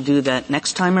whether we should do that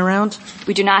next time around?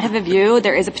 We do not have a view.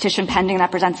 There is a petition pending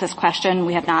that presents this question.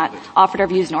 We have not offered our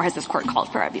views, nor has this court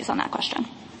called for our views on that question.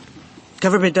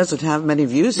 Government doesn't have many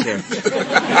views here.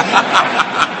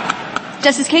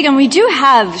 Justice Kagan, we do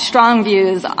have strong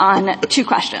views on two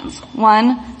questions.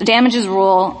 One, the damages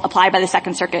rule applied by the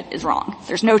Second Circuit is wrong.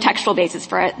 There's no textual basis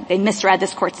for it. They misread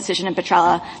this court's decision in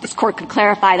Petrella. This court could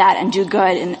clarify that and do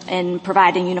good in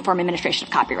providing uniform administration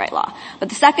of copyright law. But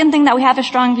the second thing that we have a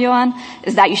strong view on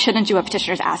is that you shouldn't do what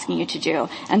petitioner is asking you to do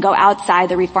and go outside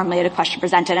the reformulated question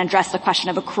presented and address the question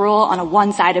of accrual on a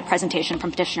one-sided presentation from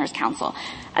petitioner's counsel.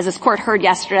 As this court heard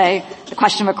yesterday, the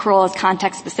question of accrual is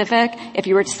context-specific. If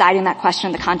you were deciding that question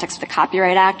in the context of the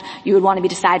Copyright Act, you would want to be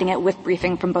deciding it with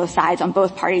briefing from both sides on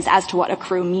both parties as to what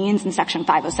accrue means in Section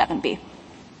 507B.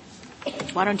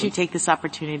 Why don't you take this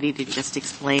opportunity to just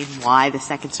explain why the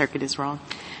Second Circuit is wrong?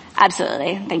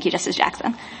 Absolutely. Thank you, Justice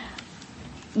Jackson.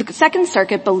 The Second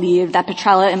Circuit believed that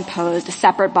Petrella imposed a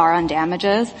separate bar on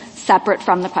damages, separate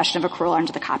from the question of accrual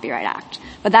under the Copyright Act.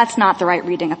 But that's not the right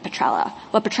reading of Petrella.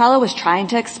 What Petrella was trying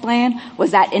to explain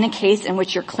was that in a case in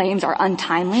which your claims are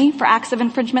untimely for acts of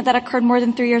infringement that occurred more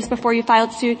than 3 years before you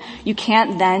filed suit, you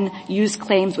can't then use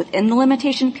claims within the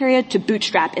limitation period to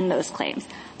bootstrap in those claims.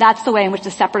 That's the way in which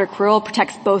the separate accrual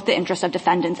protects both the interests of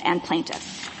defendants and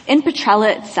plaintiffs. In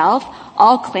Petrella itself,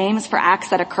 all claims for acts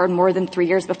that occurred more than 3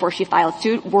 years before she filed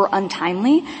suit were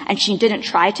untimely, and she didn't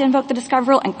try to invoke the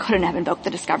discovery rule and couldn't have invoked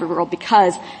the discovery rule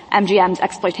because MGM's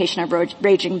exploitation of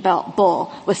Raging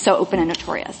Bull was so open and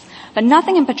notorious. But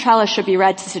nothing in Petrella should be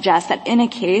read to suggest that in a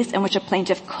case in which a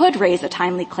plaintiff could raise a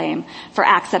timely claim for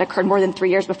acts that occurred more than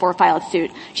 3 years before filed suit,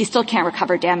 she still can't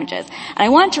recover damages. And I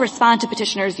want to respond to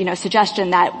petitioners,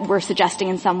 suggestion that we're suggesting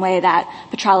in some way that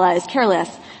Petrella is careless.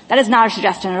 That is not a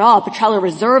suggestion at all. Petrella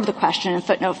reserved the question in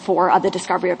footnote 4 of the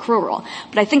discovery accrual rule.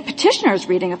 But I think petitioners'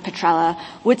 reading of Petrella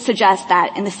would suggest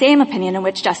that in the same opinion in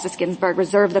which Justice Ginsburg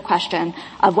reserved the question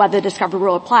of whether the discovery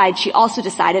rule applied, she also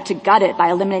decided to gut it by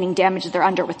eliminating damages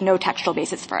thereunder with no textual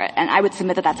basis for it. And I would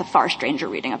submit that that's a far stranger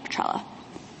reading of Petrella.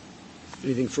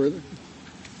 Anything further?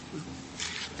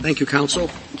 Thank you, counsel.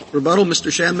 Rebuttal,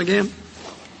 Mr. Shanmugam.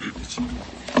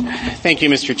 Thank you,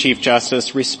 Mr. Chief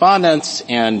Justice. Respondents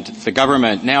and the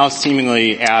government now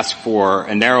seemingly ask for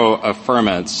a narrow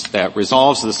affirmance that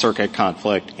resolves the circuit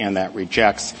conflict and that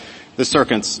rejects the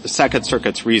Second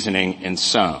Circuit's reasoning in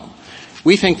Soam.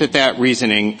 We think that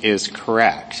reasoning is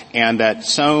correct and that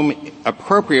Soam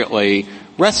appropriately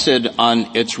rested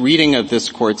on its reading of this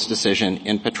Court's decision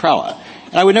in Petrella.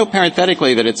 And I would note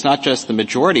parenthetically that it's not just the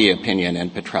majority opinion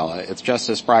in Petrella, it's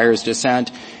Justice Breyer's dissent,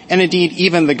 and indeed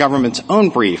even the government's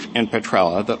own brief in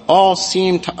Petrella that all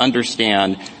seem to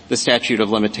understand the statute of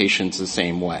limitations the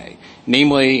same way.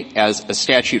 namely as a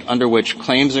statute under which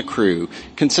claims accrue,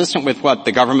 consistent with what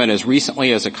the government as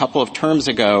recently as a couple of terms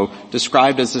ago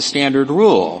described as the standard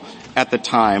rule at the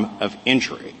time of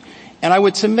injury. And I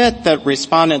would submit that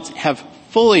respondents have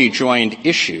fully joined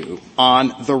issue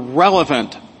on the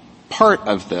relevant part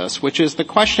of this, which is the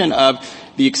question of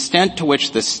the extent to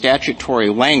which the statutory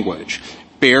language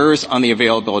bears on the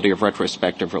availability of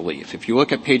retrospective relief. If you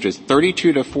look at pages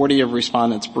 32 to 40 of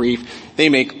respondents' brief, they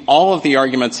make all of the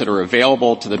arguments that are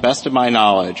available to the best of my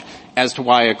knowledge as to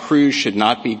why accrues should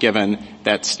not be given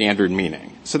that standard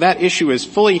meaning. So that issue is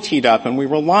fully teed up, and we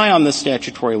rely on the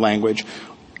statutory language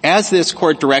as this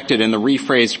Court directed in the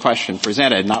rephrased question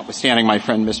presented, notwithstanding my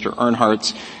friend Mr.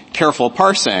 Earnhardt's careful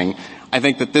parsing. I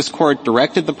think that this Court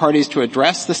directed the parties to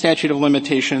address the statute of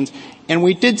limitations, and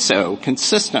we did so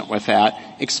consistent with that,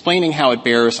 explaining how it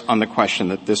bears on the question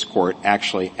that this Court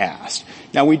actually asked.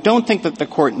 Now, we don't think that the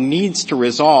Court needs to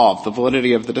resolve the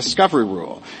validity of the discovery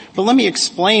rule, but let me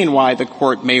explain why the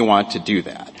Court may want to do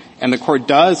that. And the Court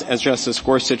does, as Justice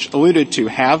Gorsuch alluded to,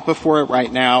 have before it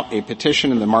right now a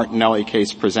petition in the Martinelli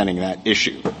case presenting that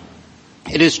issue.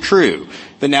 It is true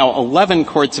that now 11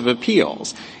 courts of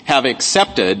appeals have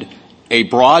accepted a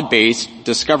broad-based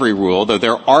discovery rule, though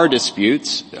there are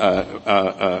disputes, Pache,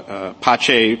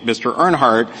 Mr.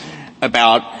 Earnhardt,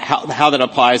 about how that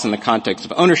applies in the context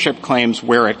of ownership claims,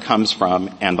 where it comes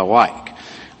from, and the like.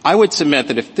 I would submit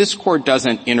that if this Court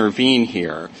doesn't intervene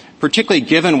here, particularly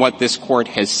given what this Court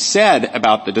has said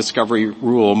about the discovery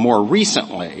rule more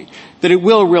recently, that it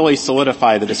will really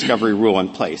solidify the discovery rule in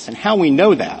place. And how we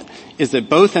know that is that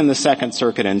both in the Second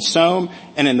Circuit in Soame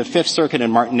and in the Fifth Circuit in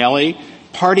Martinelli,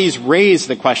 parties raised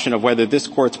the question of whether this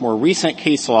Court's more recent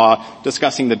case law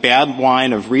discussing the bad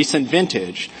wine of recent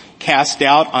vintage cast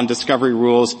doubt on discovery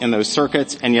rules in those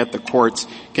circuits, and yet the courts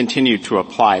continued to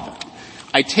apply them.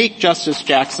 I take Justice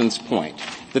Jackson's point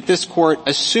that this Court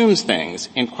assumes things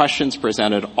in questions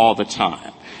presented all the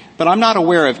time. But I'm not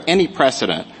aware of any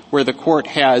precedent where the Court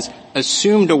has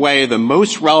assumed away the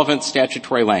most relevant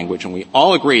statutory language, and we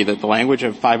all agree that the language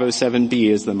of 507B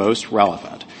is the most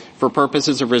relevant for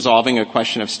purposes of resolving a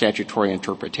question of statutory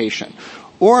interpretation,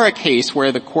 or a case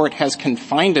where the Court has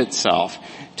confined itself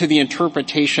to the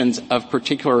interpretations of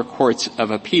particular courts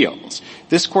of appeals.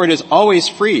 This Court is always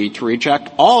free to reject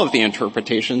all of the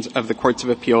interpretations of the courts of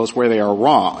appeals where they are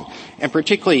wrong, and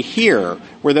particularly here,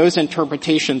 where those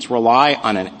interpretations rely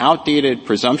on an outdated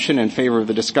presumption in favor of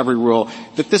the discovery rule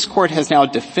that this Court has now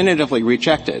definitively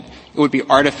rejected. It would be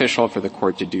artificial for the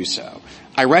Court to do so.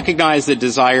 I recognize the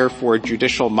desire for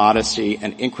judicial modesty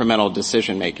and incremental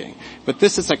decision-making, but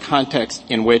this is a context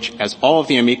in which, as all of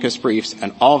the amicus briefs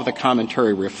and all of the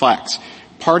commentary reflects,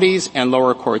 parties and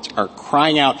lower courts are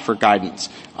crying out for guidance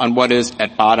on what is,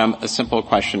 at bottom, a simple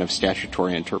question of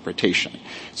statutory interpretation.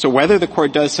 So whether the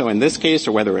Court does so in this case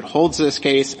or whether it holds this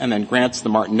case and then grants the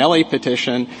Martinelli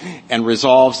petition and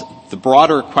resolves the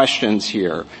broader questions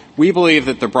here, we believe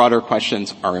that the broader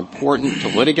questions are important to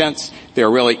litigants. They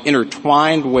are really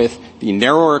intertwined with the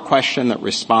narrower question that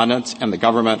respondents and the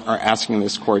government are asking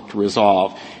this Court to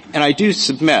resolve. And I do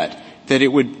submit that it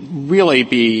would really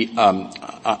be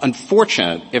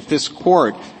unfortunate if this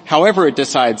Court, however it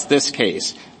decides this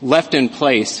case, left in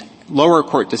place lower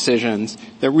court decisions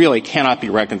that really cannot be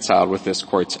reconciled with this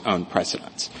Court's own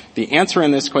precedents. The answer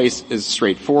in this case is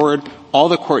straightforward. All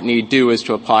the Court need do is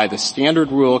to apply the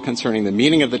standard rule concerning the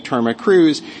meaning of the term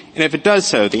accrues, and if it does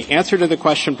so, the answer to the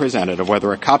question presented of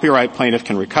whether a copyright plaintiff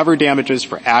can recover damages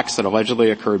for acts that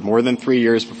allegedly occurred more than 3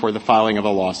 years before the filing of a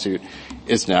lawsuit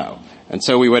is no. And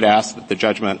so we would ask that the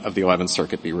judgment of the 11th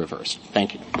Circuit be reversed.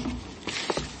 Thank you.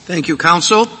 Thank you,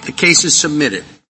 counsel. The case is submitted.